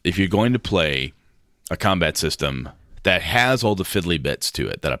 Of if you're going to play a combat system that has all the fiddly bits to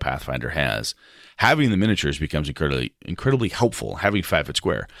it that a Pathfinder has, having the miniatures becomes incredibly helpful. Having 5-foot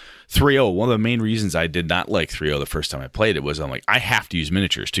square. 3.0, one of the main reasons I did not like 3.0 the first time I played it was I'm like, I have to use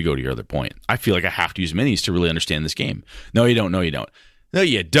miniatures to go to your other point. I feel like I have to use minis to really understand this game. No, you don't. No, you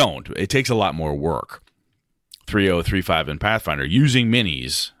don't. It takes a lot more work. 3.0, 3.5 in Pathfinder. Using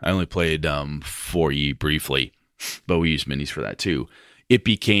minis, I only played 4E briefly, but we used minis for that too. It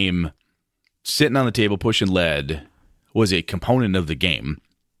became sitting on the table, pushing lead was a component of the game,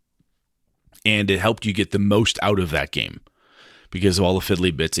 and it helped you get the most out of that game. because of all the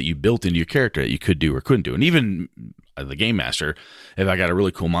fiddly bits that you built into your character that you could do or couldn't do. And even the game master, if I got a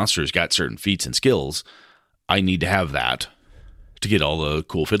really cool monster who's got certain feats and skills, I need to have that to get all the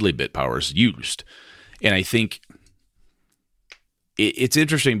cool fiddly bit powers used. And I think it's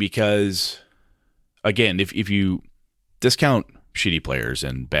interesting because, again, if you discount shitty players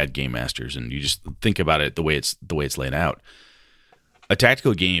and bad game masters and you just think about it the way it's laid out, a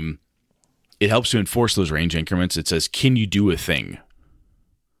tactical game, it helps to enforce those range increments. It says, can you do a thing?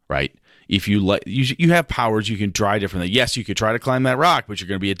 Right? If you have powers, you can try different things. Yes, you could try to climb that rock, but you're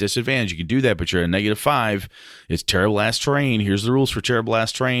going to be at disadvantage. You can do that, but you're at -5. It's terrible ass terrain. Here's the rules for terrible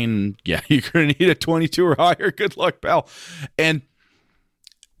ass terrain. Yeah, you're going to need a 22 or higher. Good luck, pal. And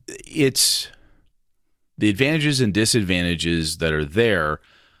it's the advantages and disadvantages that are there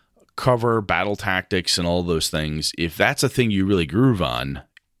cover battle tactics and all those things. If that's a thing you really groove on,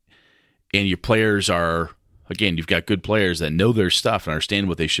 and your players are, again, you've got good players that know their stuff and understand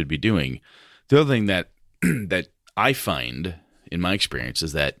what they should be doing. The other thing that that I find in my experience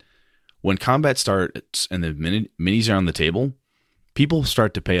is that when combat starts and the minis are on the table, people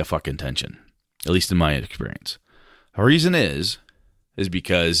start to pay a fucking attention, at least in my experience. The reason is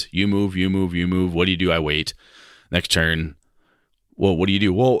because you move. What do you do? I wait. Next turn. Well, what do you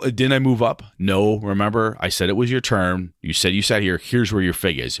do? Well, didn't I move up? No, remember, I said it was your turn. You said you sat here. Here's where your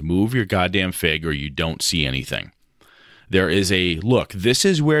fig is. Move your goddamn fig or you don't see anything. There is a, look, this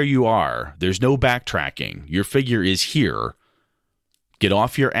is where you are. There's no backtracking. Your figure is here. Get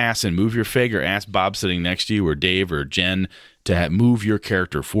off your ass and move your fig, or ask Bob sitting next to you or Dave or Jen to move your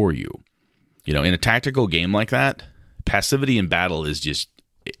character for you. You know, in a tactical game like that, passivity in battle is just,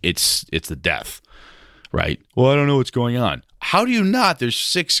 it's the death, right? Well, I don't know what's going on. How do you not? There's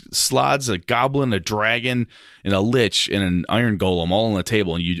 6 slots, a goblin, a dragon, and a lich, and an iron golem all on the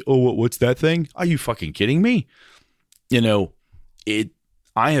table, and you, what's that thing? Are you fucking kidding me? You know,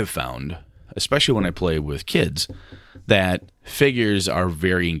 I have found, especially when I play with kids, that figures are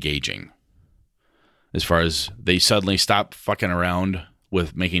very engaging. As far as they suddenly stop fucking around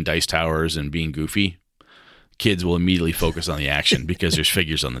with making dice towers and being goofy, kids will immediately focus on the action because there's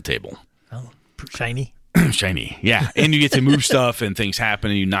figures on the table. Oh, shiny. Shiny, yeah. And you get to move stuff and things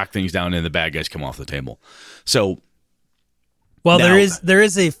happen and you knock things down and the bad guys come off the table. So, well, now, there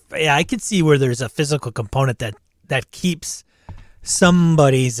is I could see where there's a physical component that keeps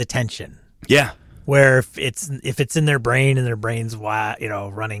somebody's attention. Yeah. Where if it's in their brain and their brain's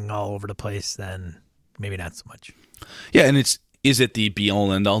running all over the place, then maybe not so much. Yeah, and is it the be all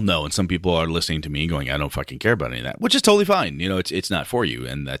and end all? No. And some people are listening to me going, I don't fucking care about any of that, which is totally fine. You know, it's not for you,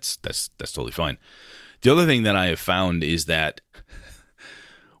 and that's totally fine. The other thing that I have found is that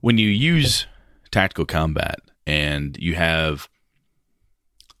when you use tactical combat and you have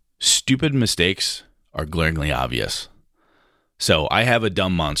stupid mistakes are glaringly obvious. So I have a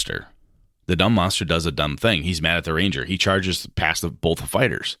dumb monster. The dumb monster does a dumb thing. He's mad at the ranger. He charges past both the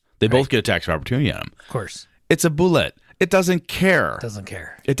fighters. They both get attacks of opportunity on him. Of course. It's a bullet. It doesn't care. It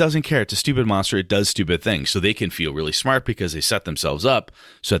doesn't care. It's a stupid monster. It does stupid things. So they can feel really smart because they set themselves up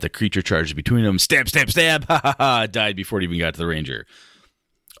so that the creature charges between them. Stab, stab, stab. Ha, ha, ha. Died before it even got to the ranger.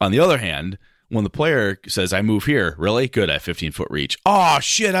 On the other hand, when the player says, I move here. Really? Good. I have 15-foot reach. Oh,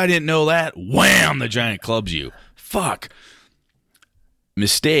 shit. I didn't know that. Wham! The giant clubs you. Fuck.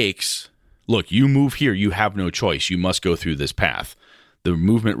 Mistakes. Look, you move here. You have no choice. You must go through this path. The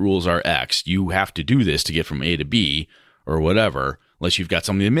movement rules are X. You have to do this to get from A to B or whatever. Unless you've got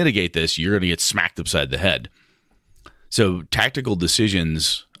something to mitigate this, you're going to get smacked upside the head. So tactical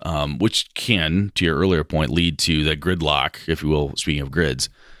decisions, which can, to your earlier point, lead to the gridlock, if you will, speaking of grids,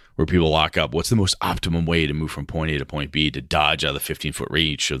 where people lock up. What's the most optimum way to move from point A to point B to dodge out of the 15-foot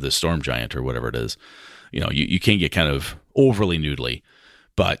reach of the storm giant or whatever it is? You know, you can get kind of overly noodly,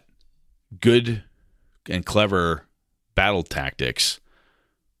 but good and clever battle tactics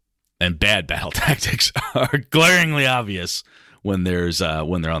and bad battle tactics are glaringly obvious when they're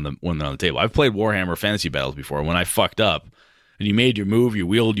on the table. I've played Warhammer Fantasy Battles before. When I fucked up and you made your move, you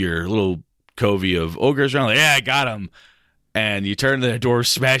wheeled your little covey of ogres around, like, yeah, I got him. And you turn the dwarves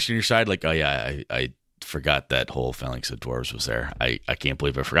smashing your side, like, oh yeah, I forgot that whole phalanx of dwarves was there. I can't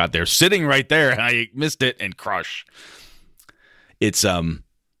believe I forgot. They're sitting right there and I missed it and crush. It's kind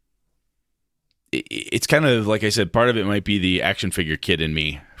of, like I said, part of it might be the action figure kid in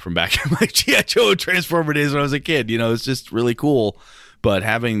me from back in my G.I. Joe Transformer days when I was a kid. You know, it's just really cool. But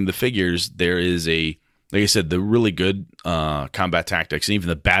having the figures, there is like I said, the really good combat tactics and even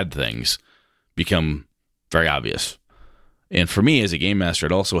the bad things become very obvious. And for me as a game master,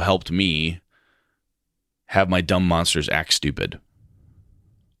 it also helped me have my dumb monsters act stupid.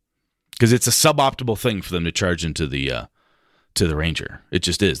 Because it's a suboptimal thing for them to charge into the to the Ranger. It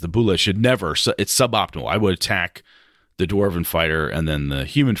just is. The Bula should never. It's suboptimal. I would attack the Dwarven fighter and then the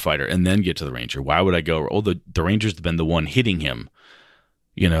human fighter and then get to the Ranger. Why would I go? Oh, the Ranger's been the one hitting him,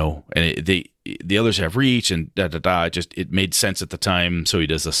 and the others have reach and Just it made sense at the time, so he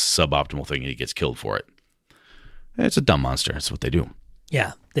does a suboptimal thing and he gets killed for it. It's a dumb monster. That's what they do.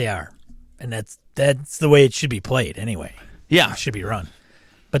 Yeah, they are, and that's the way it should be played anyway. Yeah, it should be run.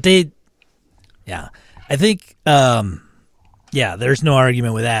 But I think, there's no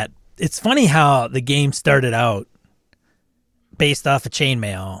argument with that. It's funny how the game started out based off of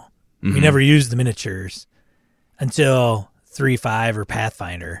chainmail. We never used the miniatures until 3.5 or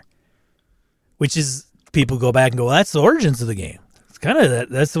Pathfinder, which is people go back and go, well, that's the origins of the game. It's kind of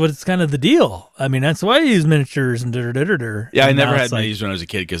that's what it's kind of the deal. I mean, that's why I use miniatures and Yeah, I never had minis when I was a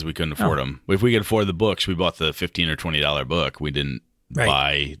kid because we couldn't afford them. If we could afford the books, we bought the $15 or $20 book. We didn't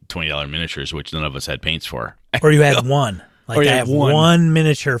buy $20 miniatures, which none of us had paints for. Or you had one. Like I have one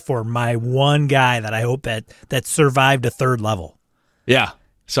miniature for my one guy that I hope that survived a 3rd level. Yeah.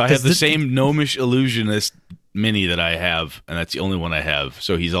 So I have the same Gnomish Illusionist mini that I have, and that's the only one I have.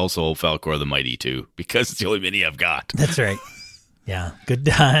 So he's also Falkor the Mighty too, because it's the only mini I've got. That's right. Yeah. Good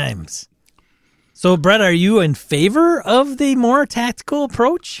times. So, Brett, are you in favor of the more tactical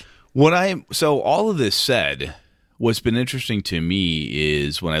approach? So all of this said, what's been interesting to me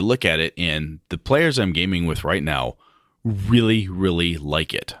is when I look at it, and the players I'm gaming with right now really, really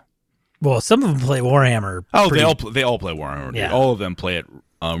like it. Well, some of them play Warhammer. Oh, they all play Warhammer. Yeah. All of them play it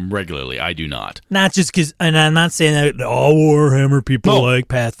regularly. I do not. Not just because, and I'm not saying that all Warhammer people like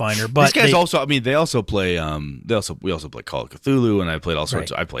Pathfinder, but these guys they also play. We also play Call of Cthulhu, and I played all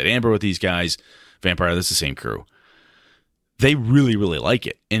sorts. I played Amber with these guys. Vampire. That's the same crew. They really, really like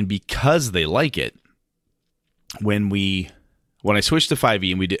it, and because they like it, when I switched to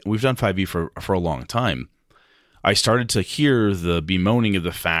 5e, and we've done 5e for a long time, I started to hear the bemoaning of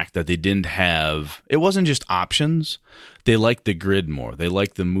the fact that they didn't have, it wasn't just options. They liked the grid more. They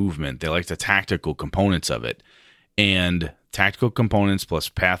liked the movement. They liked the tactical components of it. And tactical components plus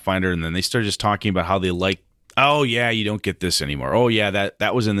Pathfinder, and then they started just talking about how they like, oh yeah, you don't get this anymore. Oh yeah,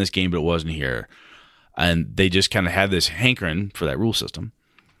 that was in this game, but it wasn't here. And they just kind of had this hankering for that rule system.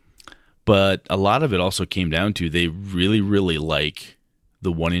 But a lot of it also came down to they really, really like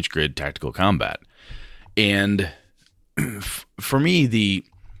the 1-inch grid tactical combat. And for me,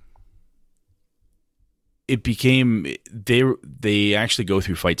 it became they actually go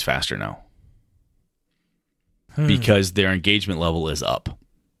through fights faster now because their engagement level is up.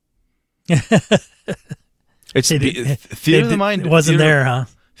 It's Theater of the Mind. It wasn't there, huh?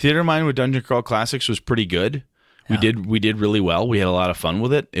 Theater of the Mind with Dungeon Crawl Classics was pretty good. Yeah. We did really well. We had a lot of fun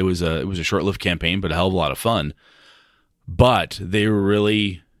with it. It was a short-lived campaign, but a hell of a lot of fun. But they were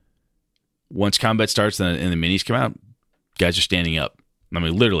really, once combat starts and the minis come out, guys are standing up. I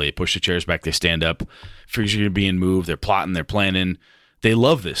mean, literally, they push the chairs back, they stand up, figures are being moved, they're plotting, they're planning. They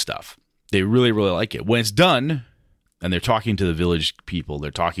love this stuff. They really, really like it. When it's done, and they're talking to the village people,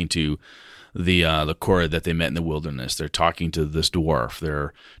 they're talking to the Korra that they met in the wilderness, they're talking to this dwarf,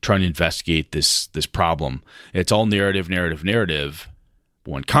 they're trying to investigate this problem. It's all narrative.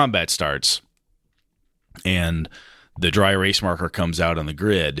 But when combat starts, and the dry erase marker comes out on the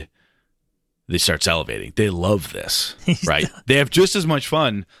grid, they start salivating. They love this, right? They have just as much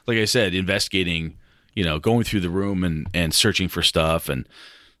fun, like I said, investigating, going through the room and searching for stuff and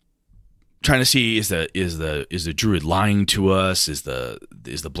trying to see is the druid lying to us? Is the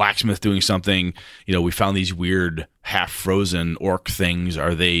blacksmith doing something? We found these weird half frozen orc things.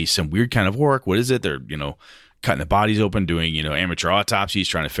 Are they some weird kind of orc? What is it? They're cutting the bodies open, doing amateur autopsies,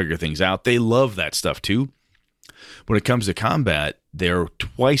 trying to figure things out. They love that stuff too. When it comes to combat, they're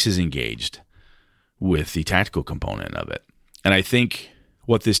twice as engaged with the tactical component of it. And I think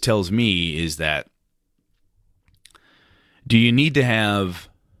what this tells me is that, do you need to have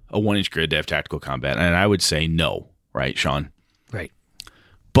a 1-inch grid to have tactical combat? And I would say no, right, Sean? Right.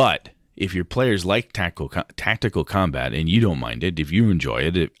 But if your players like tactical combat and you don't mind it, if you enjoy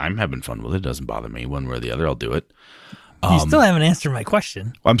it, I'm having fun with it. It doesn't bother me one way or the other. I'll do it. You still haven't answered my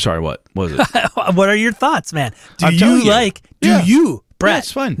question. I'm sorry, what was it? What are your thoughts, man? Do Yeah. you, Brett? Yeah,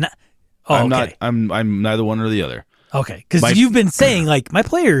 it's fine. Okay. I'm neither one or the other. Okay, because you've been saying my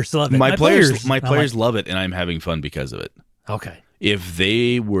players love it. My players love it, and I'm having fun because of it. Okay. If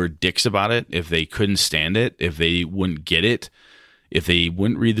they were dicks about it, if they couldn't stand it, if they wouldn't get it, if they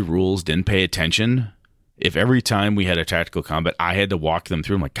wouldn't read the rules, didn't pay attention, if every time we had a tactical combat, I had to walk them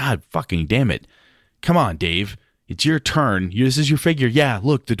through, I'm like, God fucking damn it. Come on, Dave. It's your turn. This is your figure. Yeah,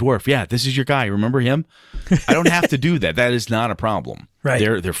 look, the dwarf. Yeah, this is your guy. Remember him? I don't have to do that. That is not a problem. Right.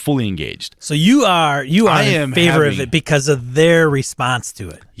 They're fully engaged. So you are in favor of it because of their response to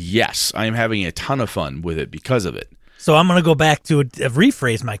it. Yes, I am having a ton of fun with it because of it. So I'm going to go back to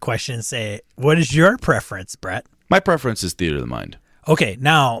rephrase my question and say, what is your preference, Brett? My preference is theater of the mind. Okay,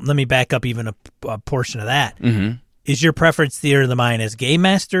 now let me back up even a portion of that. Mm-hmm. Is your preference theater of the mind as game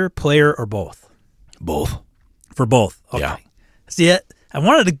master, player, or both? Both. For both. Okay. Yeah. See, I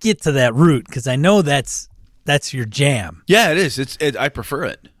wanted to get to that root because I know that's your jam. Yeah, it is. I prefer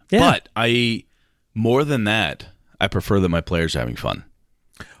it. Yeah. But more than that, I prefer that my players are having fun.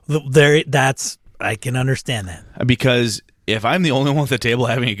 I can understand that. Because if I'm the only one at the table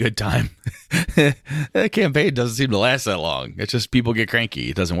having a good time, that campaign doesn't seem to last that long. It's just people get cranky.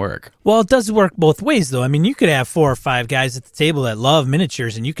 It doesn't work. Well, it does work both ways, though. I mean, you could have 4 or 5 guys at the table that love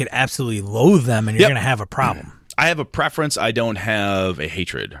miniatures, and you could absolutely loathe them, and you're going to have a problem. I have a preference. I don't have a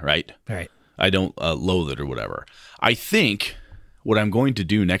hatred, right? Right. I don't loathe it or whatever. I think what I'm going to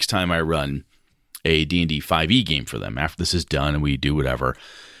do next time I run a D&D 5e game for them, after this is done and we do whatever,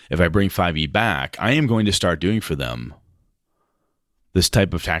 if I bring 5e back, I am going to start doing for them this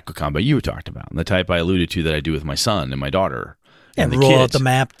type of tactical combat you talked about, and the type I alluded to that I do with my son and my daughter. And the roll kids. out the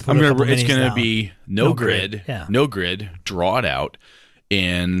map. It's going to be no grid, yeah. no grid, draw it out,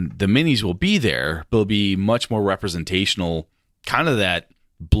 and the minis will be there, but it'll be much more representational, kind of that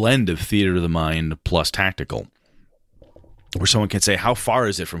blend of theater of the mind plus tactical, where someone can say, how far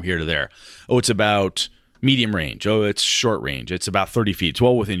is it from here to there? Oh, it's about medium range. Oh, it's short range. It's about 30 feet. It's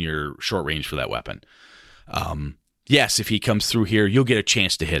well within your short range for that weapon. Yes, if he comes through here, you'll get a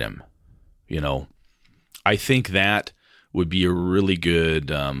chance to hit him. I think that would be a really good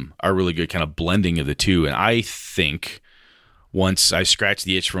kind of blending of the two. And I think once I scratch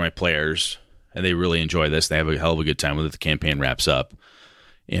the itch for my players and they really enjoy this, they have a hell of a good time with it, the campaign wraps up.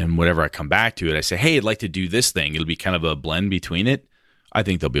 And whenever I come back to it, I say, hey, I'd like to do this thing. It'll be kind of a blend between it. I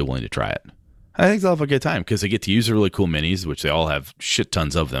think they'll be willing to try it. I think they'll have a good time because they get to use the really cool minis, which they all have shit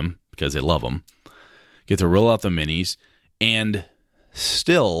tons of them because they love them. Get to roll out the minis and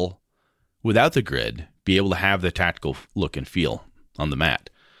still, without the grid, be able to have the tactical look and feel on the mat.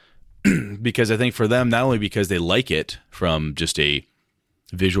 Because I think for them, not only because they like it from just a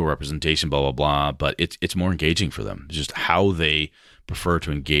visual representation, blah, blah, blah, but it's more engaging for them. It's just how they prefer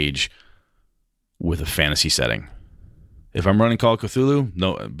to engage with a fantasy setting. If I'm running Call of Cthulhu,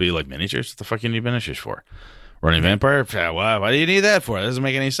 no, it'd be like miniatures. What the fuck you need miniatures for? Running Vampire? Why do you need that for? It doesn't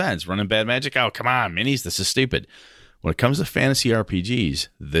make any sense. Running Bad Magic? Oh, come on, minis. This is stupid. When it comes to fantasy RPGs,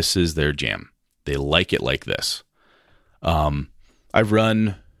 this is their jam. They like it like this. I've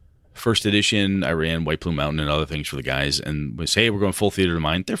run first edition. I ran White Plume Mountain and other things for the guys, and we say, hey, we're going full theater of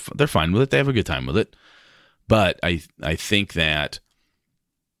mind. They're fine with it. They have a good time with it. But I think that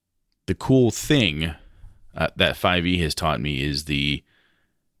the cool thing that 5e has taught me is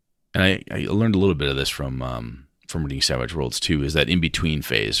and I learned a little bit of this from reading Savage Worlds too, is that in-between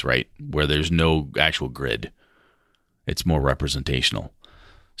phase, right? Where there's no actual grid. It's more representational.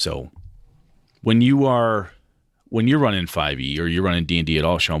 So when you're running 5e or you're running D&D at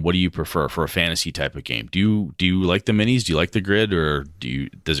all, Sean, what do you prefer for a fantasy type of game? Do you like the minis? Do you like the grid, or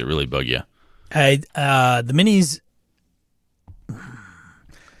does it really bug you? The minis,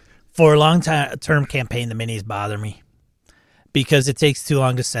 for a long-term campaign, the minis bother me because it takes too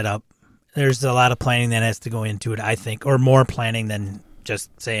long to set up. There's a lot of planning that has to go into it, I think, or more planning than just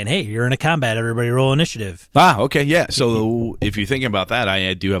saying, hey, you're in a combat, everybody roll initiative. Okay, yeah. So if you're thinking about that,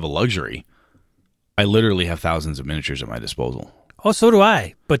 I do have a luxury. I literally have thousands of miniatures at my disposal. Oh, so do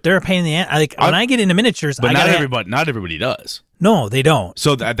I. But they're a pain in the ass. When I get into miniatures, but not everybody does. No, they don't.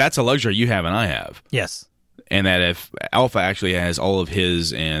 So that's a luxury you have and I have. Yes. And that if Alpha actually has all of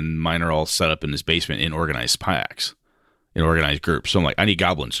his and mine are all set up in his basement in organized packs, in organized groups. So I'm like, I need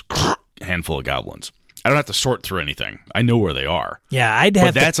goblins, a handful of goblins. I don't have to sort through anything. I know where they are. Yeah, I'd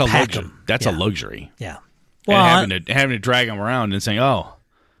have to pack them. That's a luxury. Yeah. Well, and having to drag them around and saying, oh,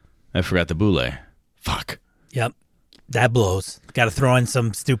 I forgot the boule. Fuck. Yep. That blows. Got to throw in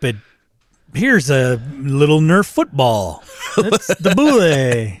some stupid, here's a little Nerf football. That's the boule.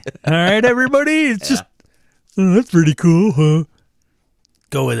 All right, everybody. It's just, that's pretty cool, huh?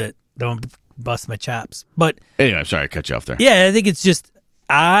 Go with it. Don't bust my chops. But anyway, I'm sorry I cut you off there. Yeah, I think it's just,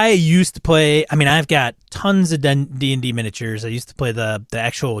 I used to play, I've got tons of D&D miniatures. I used to play the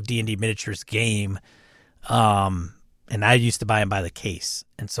actual D&D miniatures game. And I used to buy them by the case.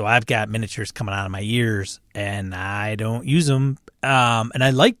 And so I've got miniatures coming out of my ears, and I don't use them. And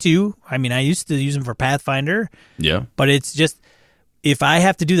I like to. I used to use them for Pathfinder. Yeah. But it's just, if I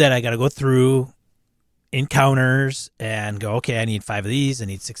have to do that, I got to go through encounters and go, okay, I need 5 of these. I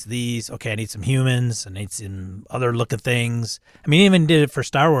need 6 of these. Okay, I need some humans. I need some other looking things. I mean, I even did it for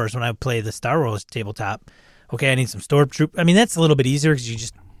Star Wars when I play the Star Wars tabletop. Okay, I need some stormtroopers. I mean, that's a little bit easier because you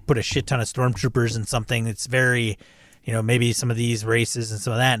just put a shit ton of stormtroopers in something that's very, maybe some of these races and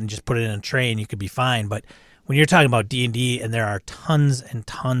some of that, and just put it in a tray and you could be fine. But when you're talking about D&D and there are tons and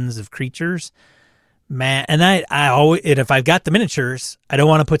tons of creatures, man, and I always, if I've got the miniatures, I don't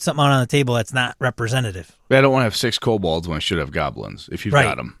want to put something on the table that's not representative. I don't want to have 6 kobolds when I should have goblins, if you've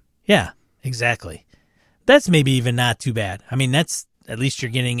got them. Yeah, exactly. That's maybe even not too bad. I mean, that's, at least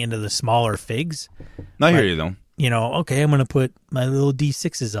you're getting into the smaller figs. I hear you, though. Okay, I'm going to put my little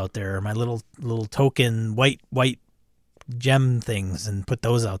D6s out there, or my little token white gem things, and put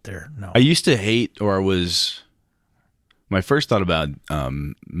those out there. No. I used to hate, my first thought about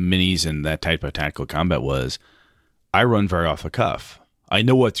minis and that type of tactical combat was I run very off the cuff. I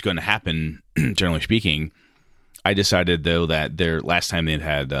know what's going to happen, generally speaking. I decided, though, that last time they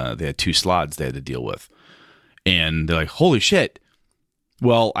had 2 slots they had to deal with. And they're like, holy shit.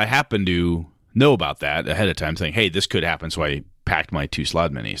 Well, I happen to know about that ahead of time, saying, hey, this could happen. So I packed my 2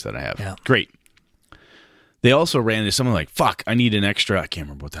 slot minis that I have. Yeah. Great. They also ran into something like, fuck, I need an extra. I can't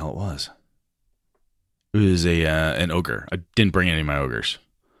remember what the hell it was. It was an ogre. I didn't bring any of my ogres.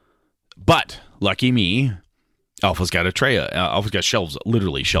 But, lucky me, Alpha's got a tray. Alpha's got shelves,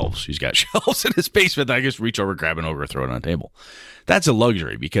 literally shelves. He's got shelves in his basement that I just reach over, grab an ogre, throw it on a table. That's a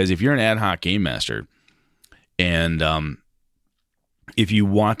luxury, because if you're an ad hoc game master, and if you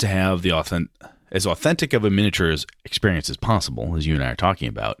want to have as authentic of a miniature experience as possible, as you and I are talking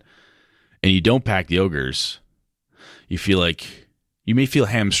about, and you don't pack the ogres, you feel like you may feel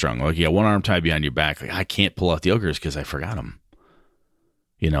hamstrung, like you got one arm tied behind your back. Like, I can't pull out the ogres because I forgot them.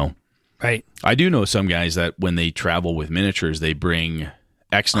 Right. I do know some guys that when they travel with miniatures, they bring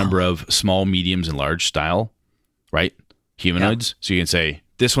X number of small, mediums, and large style, right? Humanoids. Yep. So you can say,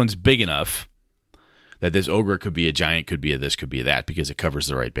 this one's big enough that this ogre could be a giant, could be a this, could be a that, because it covers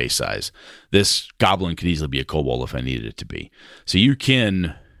the right base size. This goblin could easily be a kobold if I needed it to be. So you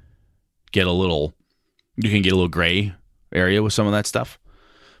can get a little gray area with some of that stuff.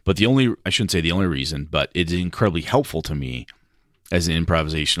 But I shouldn't say the only reason, but it's incredibly helpful to me as an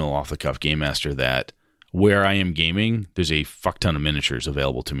improvisational off-the-cuff game master that where I am gaming, there's a fuck ton of miniatures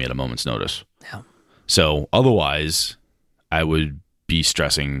available to me at a moment's notice. Yeah. So otherwise, I would be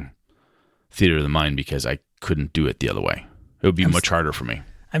stressing theater of the mind because I couldn't do it the other way. It would be much harder for me.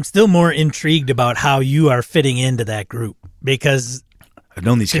 I'm still more intrigued about how you are fitting into that group, because I've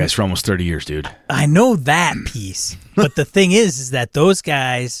known these guys for almost 30 years, dude. I know that piece. But the thing is that those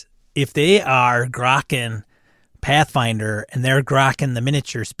guys, if they are grokking Pathfinder and they're grokking the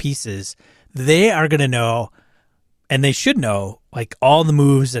miniatures pieces, they are going to know, and they should know, like, all the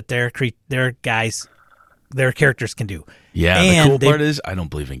moves that their characters can do. Yeah, and the cool part is I don't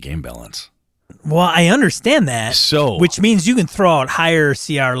believe in game balance. Well, I understand that. So, which means you can throw out higher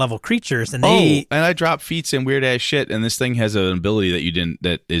CR level creatures, and and I drop feats and weird ass shit, and this thing has an ability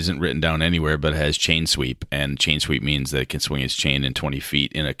that isn't written down anywhere, but it has chain sweep, and chain sweep means that it can swing its chain in 20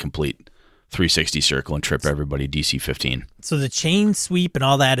 feet in a complete 360 circle and trip everybody DC 15. So the chain sweep and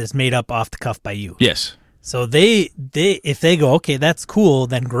all that is made up off the cuff by you. Yes. So they if they go, okay, that's cool,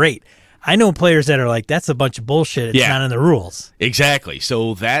 then great. I know players that are like, that's a bunch of bullshit. It's not in the rules. Exactly.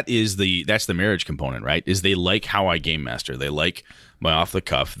 So that's the marriage component, right? Is they like how I game master. They like my off the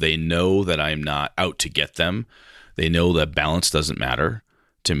cuff. They know that I'm not out to get them. They know that balance doesn't matter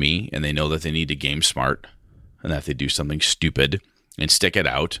to me, and they know that they need to game smart, and that if they do something stupid and stick it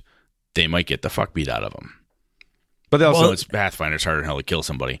out, they might get the fuck beat out of them. But they also know it's Pathfinder. It's harder than hell to kill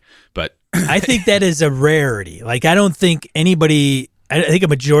somebody. But I think that is a rarity. Like, I don't think anybody... I think a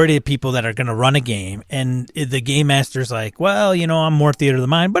majority of people that are going to run a game, and the game master's like, well, I'm more theater of the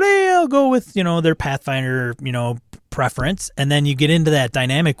mind, but hey, I'll go with, their Pathfinder, preference. And then you get into that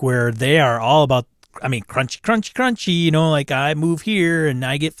dynamic where they are all about, crunchy, like I move here and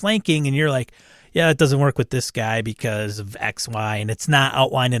I get flanking, and you're like, yeah, it doesn't work with this guy because of X, Y, and it's not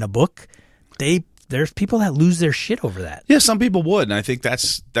outlined in a book. There's people that lose their shit over that. Yeah, some people would, and I think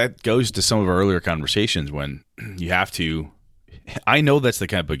that goes to some of our earlier conversations when you have to... I know that's the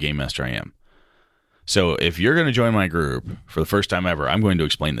kind of game master I am. So if you're going to join my group for the first time ever, I'm going to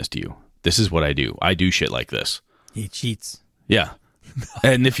explain this to you. This is what I do. I do shit like this. He cheats. Yeah.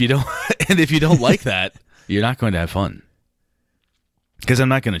 And if you don't like that, you're not going to have fun. Because I'm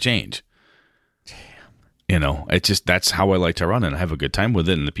not going to change. Damn. It's just, that's how I like to run, and I have a good time with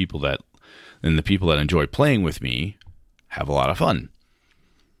it, and the people that enjoy playing with me have a lot of fun.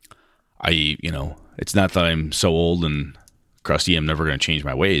 It's not that I'm so old and crusty, I'm never going to change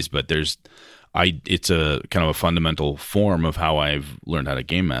my ways, but there's It's a kind of a fundamental form of how I've learned how to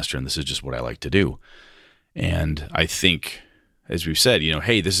game master, and this is just what I like to do. And I think, as we've said,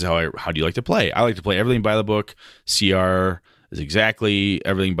 hey, this is how do you like to play? I like to play everything by the book. CR is exactly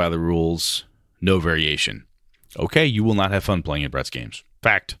everything by the rules, no variation. Okay, you will not have fun playing at Brett's games.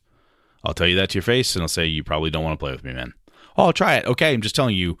 Fact. I'll tell you that to your face, and I'll say you probably don't want to play with me, man. Oh, I'll try it. Okay, I'm just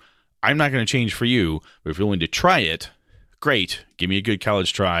telling you, I'm not going to change for you, but if you're willing to try it, great. Give me a good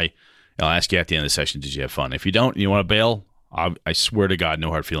college try, and I'll ask you at the end of the session, did you have fun? If you don't, and you want to bail, I swear to God, no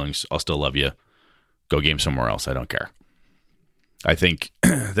hard feelings. I'll still love you. Go game somewhere else. I don't care. I think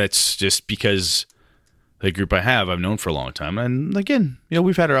that's just because the group I have, I've known for a long time. And again,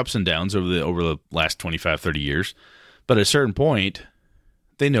 we've had our ups and downs over the last 25, 30 years. But at a certain point,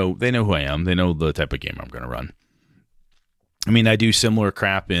 they know who I am. They know the type of game I'm going to run. I mean, I do similar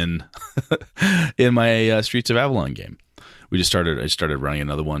crap in my Streets of Avalon game. I started running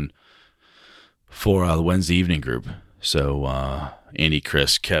another one for the Wednesday evening group. So Andy,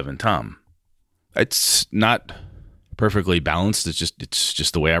 Chris, Kev, and Tom. It's not perfectly balanced. It's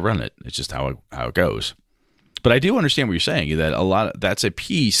just the way I run it. It's just how it goes. But I do understand what you're saying. That that's a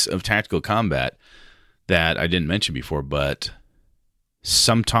piece of tactical combat that I didn't mention before. But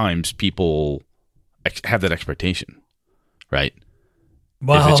sometimes people have that expectation, right?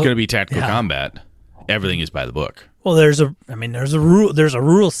 Well, if it's going to be tactical combat, everything is by the book. Well, there's a rule. There's a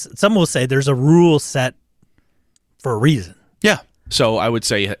rule. Some will say there's a rule set for a reason. Yeah. So I would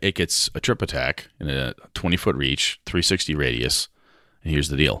say it gets a trip attack in a 20-foot reach, 360 radius. And here's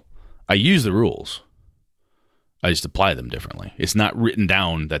the deal. I use the rules. I just apply them differently. It's not written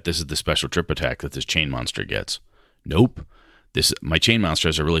down that this is the special trip attack that this chain monster gets. Nope. My chain monster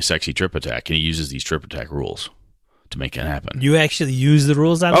has a really sexy trip attack, and he uses these trip attack rules to make it happen. You actually use the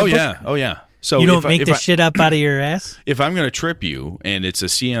rules out of the book? Oh, yeah. So you don't make this shit up out of your ass? If I'm going to trip you, and it's a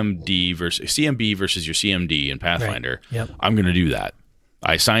CMB versus your CMD in Pathfinder, right. Yep. I'm going to do that.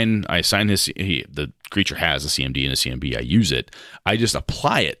 I assign the creature has a CMD and a CMB. I use it. I just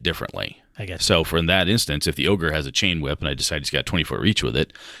apply it differently. I guess. So for in that instance, if the ogre has a chain whip and I decide he's got 20-foot reach with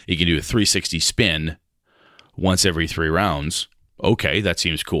it, he can do a 360 spin once every 3 rounds. Okay, that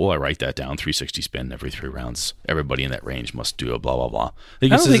seems cool. I write that down. 360 spin every 3 rounds. Everybody in that range must do a blah, blah, blah. I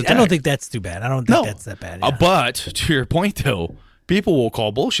don't think that's too bad. I don't think that's that bad. Yeah. But to your point, though, people will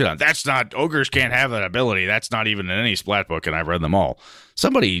call bullshit on that's not, ogres can't have that ability. That's not even in any splat book, and I've read them all.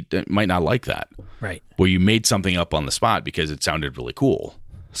 Somebody might not like that. Right. Where you made something up on the spot because it sounded really cool.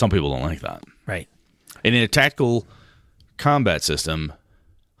 Some people don't like that. Right. And in a tactical combat system,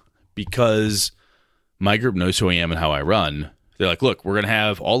 because my group knows who I am and how I run, they're like, look, we're going to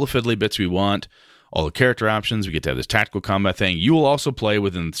have all the fiddly bits we want, all the character options. We get to have this tactical combat thing. You will also play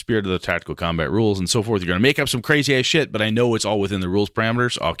within the spirit of the tactical combat rules and so forth. You're going to make up some crazy ass shit, but I know it's all within the rules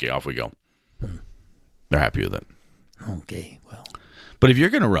parameters. Okay, off we go. They're happy with it. Okay, well. But if you're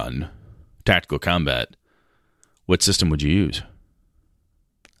going to run tactical combat, what system would you use?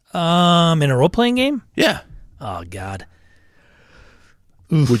 In a role-playing game? Yeah. Oh, God.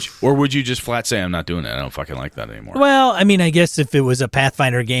 Would you just flat say, I'm not doing it? I don't fucking like that anymore. Well, I mean, I guess if it was a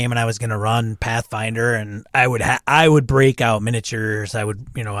Pathfinder game and I was going to run Pathfinder and I would break out miniatures. I would,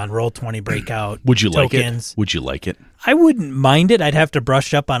 on Roll20 break out Would you tokens. like it? Would you like it? I wouldn't mind it. I'd have to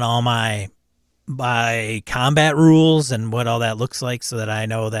brush up on all my combat rules and what all that looks like so that I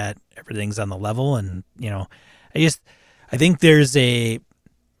know that everything's on the level. And,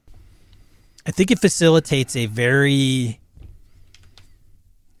 I think it facilitates a very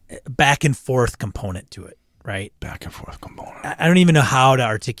back and forth component to it, right? Back and forth component. I don't even know how to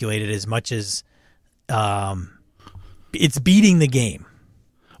articulate it as much as it's beating the game.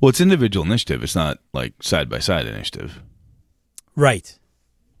 Well, it's individual initiative. It's not like side-by-side initiative. Right.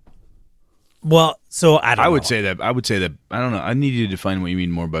 Well, so I don't know. I would say that, I don't know. I need you to define what you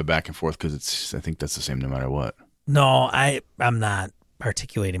mean more by back and forth because I think that's the same no matter what. No, I'm not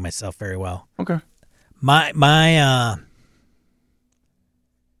articulating myself very well. Okay.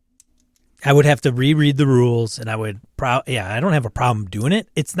 I would have to reread the rules, and I don't have a problem doing it.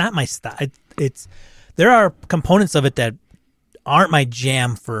 It's not my style. There are components of it that aren't my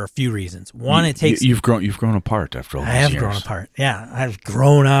jam for a few reasons. One, it takes you've grown apart after all these years. I have grown apart. Yeah, I've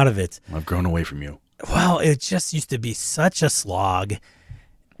grown out of it. I've grown away from you. Well, it just used to be such a slog.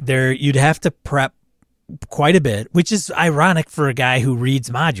 You'd have to prep quite a bit, which is ironic for a guy who reads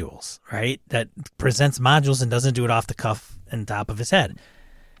modules, right? That presents modules and doesn't do it off the cuff and top of his head.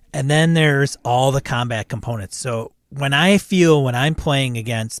 And then there's all the combat components. So when I'm playing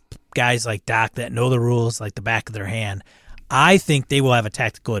against guys like Doc that know the rules like the back of their hand, I think they will have a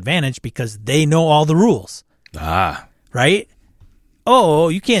tactical advantage because they know all the rules. Ah. Right? oh,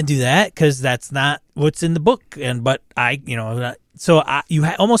 you can't do that because that's not what's in the book. But you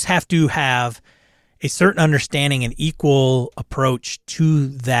almost have to have a certain understanding and equal approach to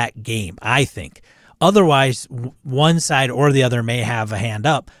that game, I think. Otherwise, one side or the other may have a hand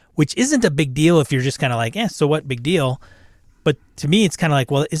up, which isn't a big deal if you're just kind of like, so what, big deal? But to me, it's kind of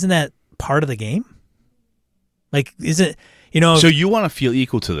like, well, isn't that part of the game? Like, is it, So you want to feel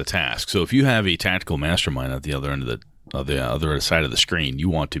equal to the task. So if you have a tactical mastermind at the other end of the other side of the screen, you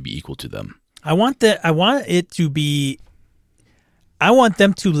want to be equal to them. I want them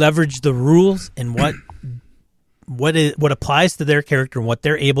to leverage the rules and what applies to their character and what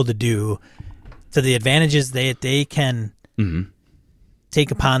they're able to do to the advantages they can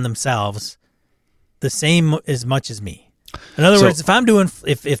take upon themselves the same as much as me. In other words,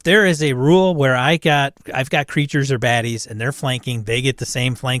 if there is a rule where I've got creatures or baddies and they're flanking, they get the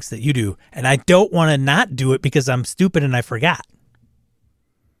same flanks that you do, and I don't want to not do it because I'm stupid and I forgot.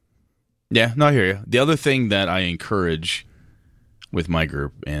 Yeah, no, I hear you. The other thing that I encourage with my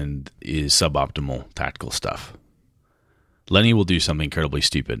group is suboptimal tactical stuff. Lenny will do something incredibly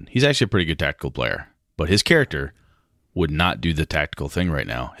stupid. He's actually a pretty good tactical player, but his character would not do the tactical thing right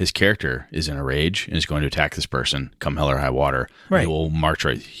now. His character is in a rage and is going to attack this person, come hell or high water. Right. He will march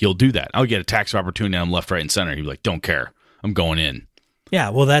right. He'll do that. I'll get attacks of opportunity on him left, right, and center. He'll be like, don't care. I'm going in. Yeah,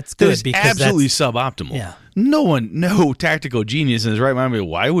 well, that's good. That's because absolutely suboptimal. Yeah. No tactical genius in his right mind.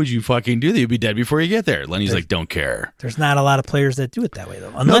 Why would you fucking do that? You'll be dead before you get there. Lenny's like, don't care. There's not a lot of players that do it that way,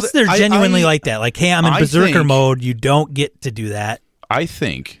 though. Unless they're genuinely like that. Like, hey, I'm in berserker mode. You don't get to do that. I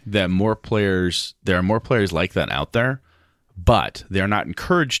think that there are more players like that out there, but they're not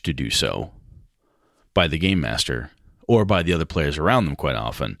encouraged to do so by the game master or by the other players around them quite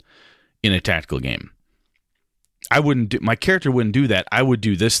often in a tactical game. My character wouldn't do that. I would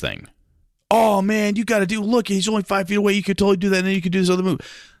do this thing. Oh man, you got to look, he's only 5 feet away. You could totally do that. And then you could do this other move.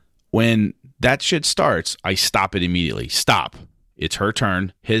 When that shit starts, I stop it immediately. Stop. It's her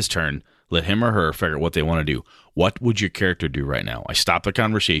turn, his turn. Let him or her figure out what they want to do. What would your character do right now? I stop the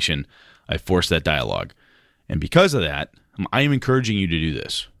conversation. I force that dialogue. And because of that, I am encouraging you to do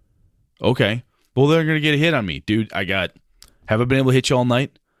this. Okay. Well, they're going to get a hit on me. Dude, have I been able to hit you all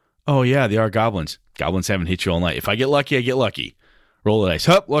night? Oh, yeah, they are goblins. Goblins haven't hit you all night. If I get lucky, I get lucky. Roll the dice.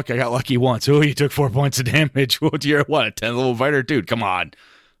 Oh, look, I got lucky once. Oh, you took 4 points of damage. You're what, a 10th level fighter? Dude, come on.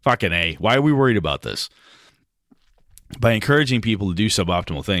 Fucking A. Why are we worried about this? By encouraging people to do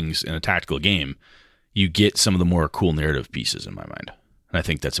suboptimal things in a tactical game, you get some of the more cool narrative pieces in my mind. And I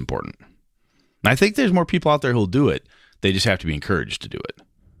think that's important. And I think there's more people out there who'll do it. They just have to be encouraged to do it.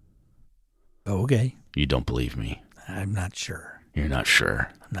 Okay. You don't believe me? I'm not sure. You're not sure?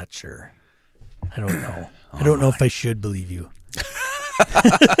 I'm not sure. I don't know. I don't know if I should believe you.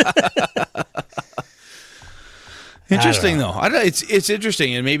 Interesting, though. It's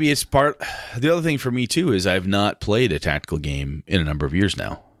interesting, and maybe it's part. The other thing for me too is I've not played a tactical game in a number of years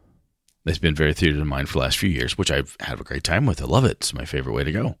now. It's been very theater to mind for the last few years, which I've had a great time with. I love it. It's my favorite way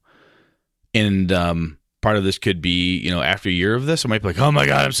to go. And part of this could be, after a year of this, I might be like, oh my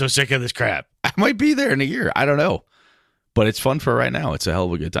God, I'm so sick of this crap. I might be there in a year. I don't know. But it's fun for right now. It's a hell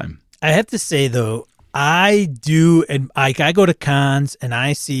of a good time. I have to say, though, I do, and I go to cons and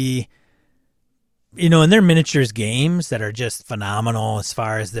I see, and they're miniatures games that are just phenomenal as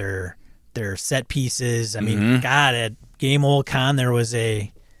far as their set pieces. I mean, God, at Game Old Con, there was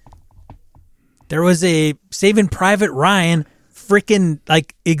a Saving Private Ryan freaking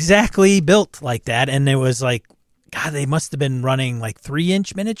like exactly built like that. And it was like, God, they must have been running like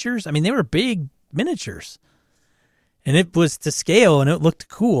 3-inch miniatures. I mean, they were big miniatures and it was to scale and it looked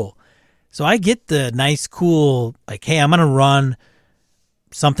cool. So I get the nice, cool, like, hey, I'm going to run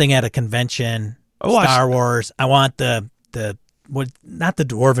something at a convention, Star Wars. I want not the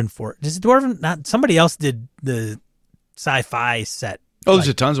Dwarven Fort. Is it Dwarven? Not somebody else did the sci-fi set. Oh, there's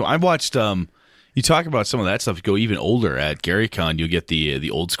a tons of. I watched. You talk about some of that stuff. Go even older at GaryCon. You get the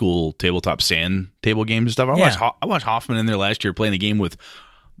old school tabletop sand table games and stuff. I watched Hoffman in there last year playing a game with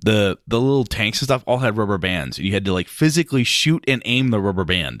the little tanks and stuff. All had rubber bands, and you had to like physically shoot and aim the rubber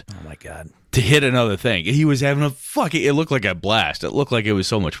band. Oh my God! To hit another thing. He was having it looked like a blast. It looked like it was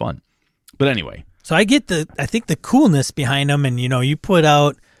so much fun. But anyway. So I get I think the coolness behind them, and you put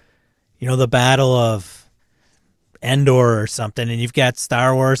out, the Battle of Endor or something, and you've got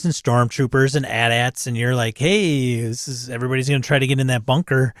Star Wars and Stormtroopers and AT-ATs, and you're like, hey, everybody's going to try to get in that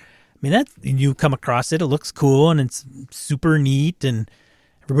bunker. I mean, you come across it looks cool, and it's super neat, and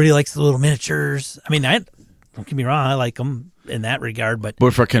everybody likes the little miniatures. I mean, don't get me wrong, I like them in that regard, but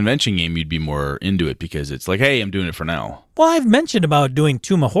for a convention game, you'd be more into it because it's like, hey, I'm doing it for now. Well, I've mentioned about doing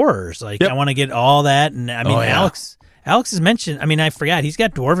Tomb of Horrors. Like, I want to get all that, and I mean, Alex has mentioned, I mean, I forgot, he's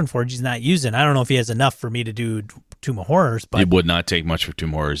got Dwarven Forge he's not using. I don't know if he has enough for me to do Tomb of Horrors, but it would not take much for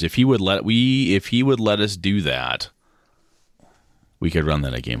Tomb of Horrors. If he would let us do that, we could run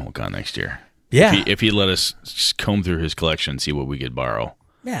that at GameholeCon next year. Yeah. If he let us comb through his collection and see what we could borrow.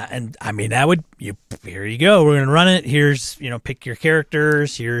 Yeah, and I mean, here you go. We're going to run it. Here's, pick your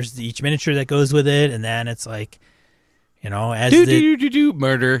characters. Here's each miniature that goes with it. And then it's like, as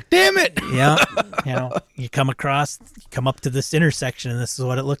murder. Damn it. Yeah. You come up to this intersection and this is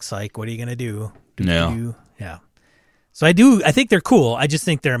what it looks like. What are you going to do? Yeah. So I think they're cool. I just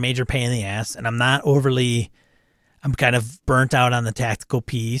think they're a major pain in the ass, and I'm kind of burnt out on the tactical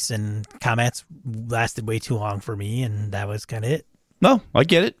piece, and combat's lasted way too long for me, and that was kind of it. No, I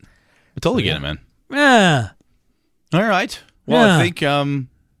get it. I totally get it, man. Yeah. All right. Well, yeah. I think,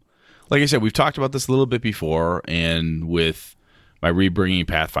 like I said, we've talked about this a little bit before, and with my rebringing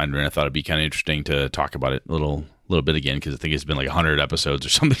Pathfinder, and I thought it'd be kind of interesting to talk about it a little bit again, because I think it's been like 100 episodes or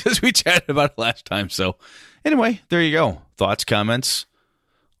something because we chatted about it last time. So anyway, there you go. Thoughts, comments,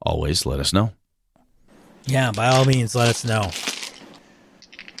 always let us know. Yeah, by all means, let us know.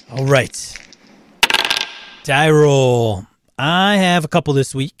 All right. Die roll. I have a couple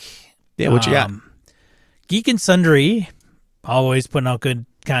this week. Yeah, what you got? Geek and Sundry, always putting out good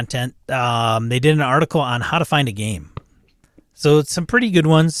content. They did an article on how to find a game. So it's some pretty good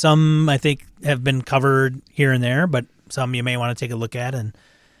ones. Some, I think, have been covered here and there, but some you may want to take a look at. And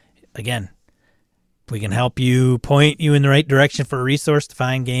again, we can help you, point you in the right direction for a resource to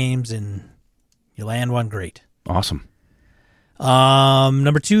find games, and you land one, great. Awesome.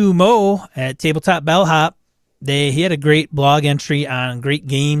 Number 2, Mo at Tabletop Bellhop. He had a great blog entry on great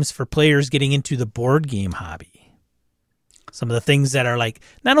games for players getting into the board game hobby. Some of the things that are like,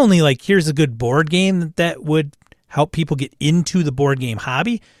 not only like, here's a good board game that would help people get into the board game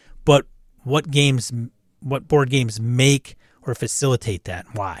hobby, but what board games make or facilitate that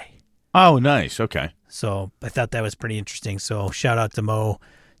and why. Oh, nice. Okay. So I thought that was pretty interesting. So shout out to Mo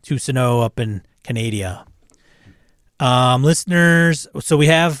Toussaint up in Canada. Listeners, so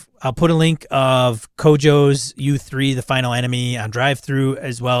I'll put a link of Kojo's U3, The Final Enemy on Drive-Thru,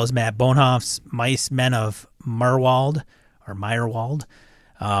 as well as Matt Bonhoeff's Mice Men of Meyerwald,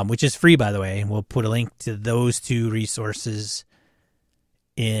 which is free, by the way. We'll put a link to those two resources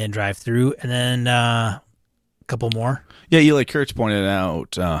in Drive-Thru, and then a couple more. Yeah, Eli Kurtz pointed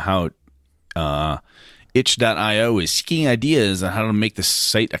out how itch.io is seeking ideas on how to make the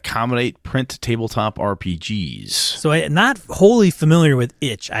site accommodate print tabletop RPGs. So I'm not wholly familiar with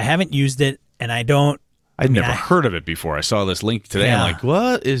itch. I haven't used it, and I'd never heard of it before. I saw this link today. Yeah. I'm like,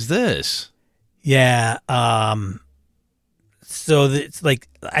 what is this? Yeah. So it's like,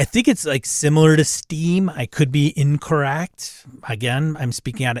 I think it's like similar to Steam. I could be incorrect. Again, I'm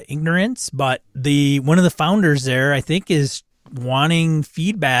speaking out of ignorance, but one of the founders there, I think, is wanting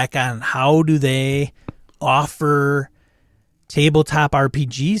feedback on how do they offer tabletop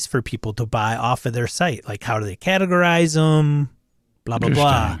RPGs for people to buy off of their site. Like, how do they categorize them? Blah, blah,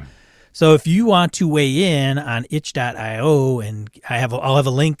 blah. So if you want to weigh in on itch.io, and I'll have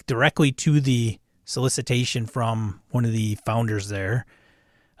a link directly to the solicitation from one of the founders there.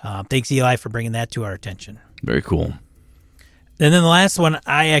 Thanks, Eli, for bringing that to our attention. Very cool. And then the last one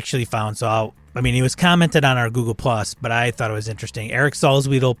I actually found, he was commented on our Google+, but I thought it was interesting. Eric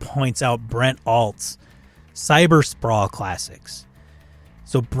Salzwedel points out Brent Alt's Cyber Sprawl Classics.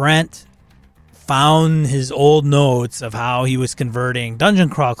 So Brent found his old notes of how he was converting Dungeon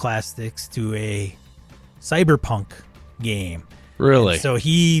Crawl Classics to a cyberpunk game. Really? And so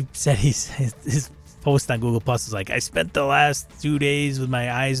he said his post on Google Plus is like, I spent the last 2 days with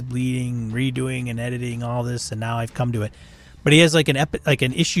my eyes bleeding, redoing and editing all this, and now I've come to it. But he has like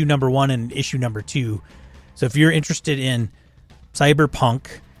an issue number 1 and issue number 2. So if you're interested in cyberpunk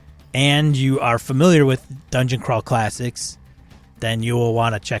and you are familiar with Dungeon Crawl Classics, then you will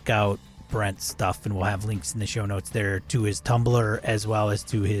want to check out Brent's stuff, and we'll have links in the show notes there to his Tumblr as well as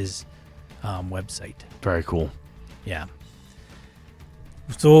to his website. Very cool. Yeah.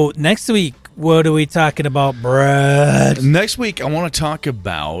 So next week, what are we talking about, Brett? Next week, I want to talk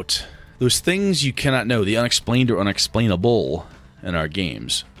about those things you cannot know, the unexplained or unexplainable in our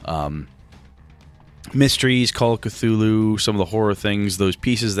games. Mysteries, Call of Cthulhu, some of the horror things, those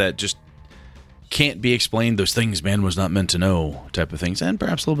pieces that just can't be explained, those things man was not meant to know type of things, and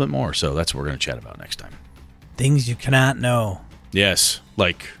perhaps a little bit more. So that's what we're going to chat about next time. Things you cannot know. Yes,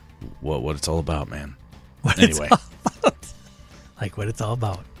 like what it's all about, man. What it's all about. Like what it's all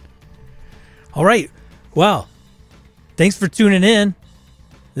about. All right. Well, thanks for tuning in.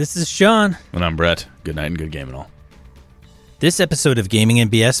 This is Sean. And I'm Brett. Good night and good game and all. This episode of Gaming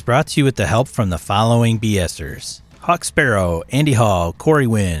and BS brought to you with the help from the following BSers. Hawk Sparrow, Andy Hall, Corey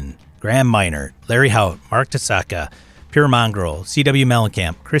Wynn, Graham Minor, Larry Hout, Mark Tasaka, Pure Mongrel, C.W.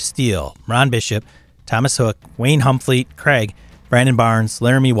 Mellencamp, Chris Steele, Ron Bishop, Thomas Hook, Wayne Humfleet, Craig, Brandon Barnes,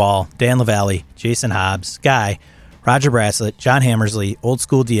 Laramie Wall, Dan LaValle, Jason Hobbs, Guy, Roger Braslett, John Hammersley, Old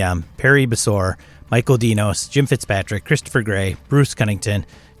School DM, Perry Besor, Michael Dinos, Jim Fitzpatrick, Christopher Gray, Bruce Cunnington,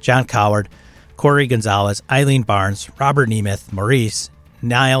 John Coward, Corey Gonzalez, Eileen Barnes, Robert Nemeth, Maurice,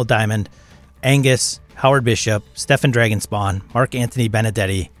 Niall Diamond, Angus, Howard Bishop, Stefan Dragonspawn, Mark Anthony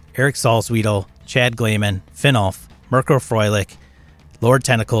Benedetti, Eric Salzwedel, Chad Glayman, Finnulf, Mirko Froelich, Lord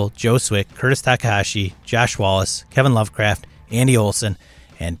Tentacle, Joe Swick, Curtis Takahashi, Josh Wallace, Kevin Lovecraft, Andy Olson,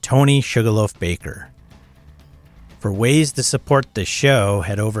 and Tony Sugarloaf Baker. For ways to support the show,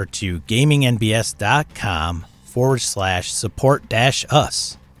 head over to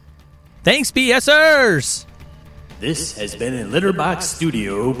gamingnbs.com/support-us. Thanks, BSers! This has been a Litterbox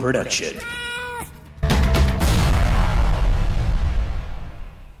Studio production.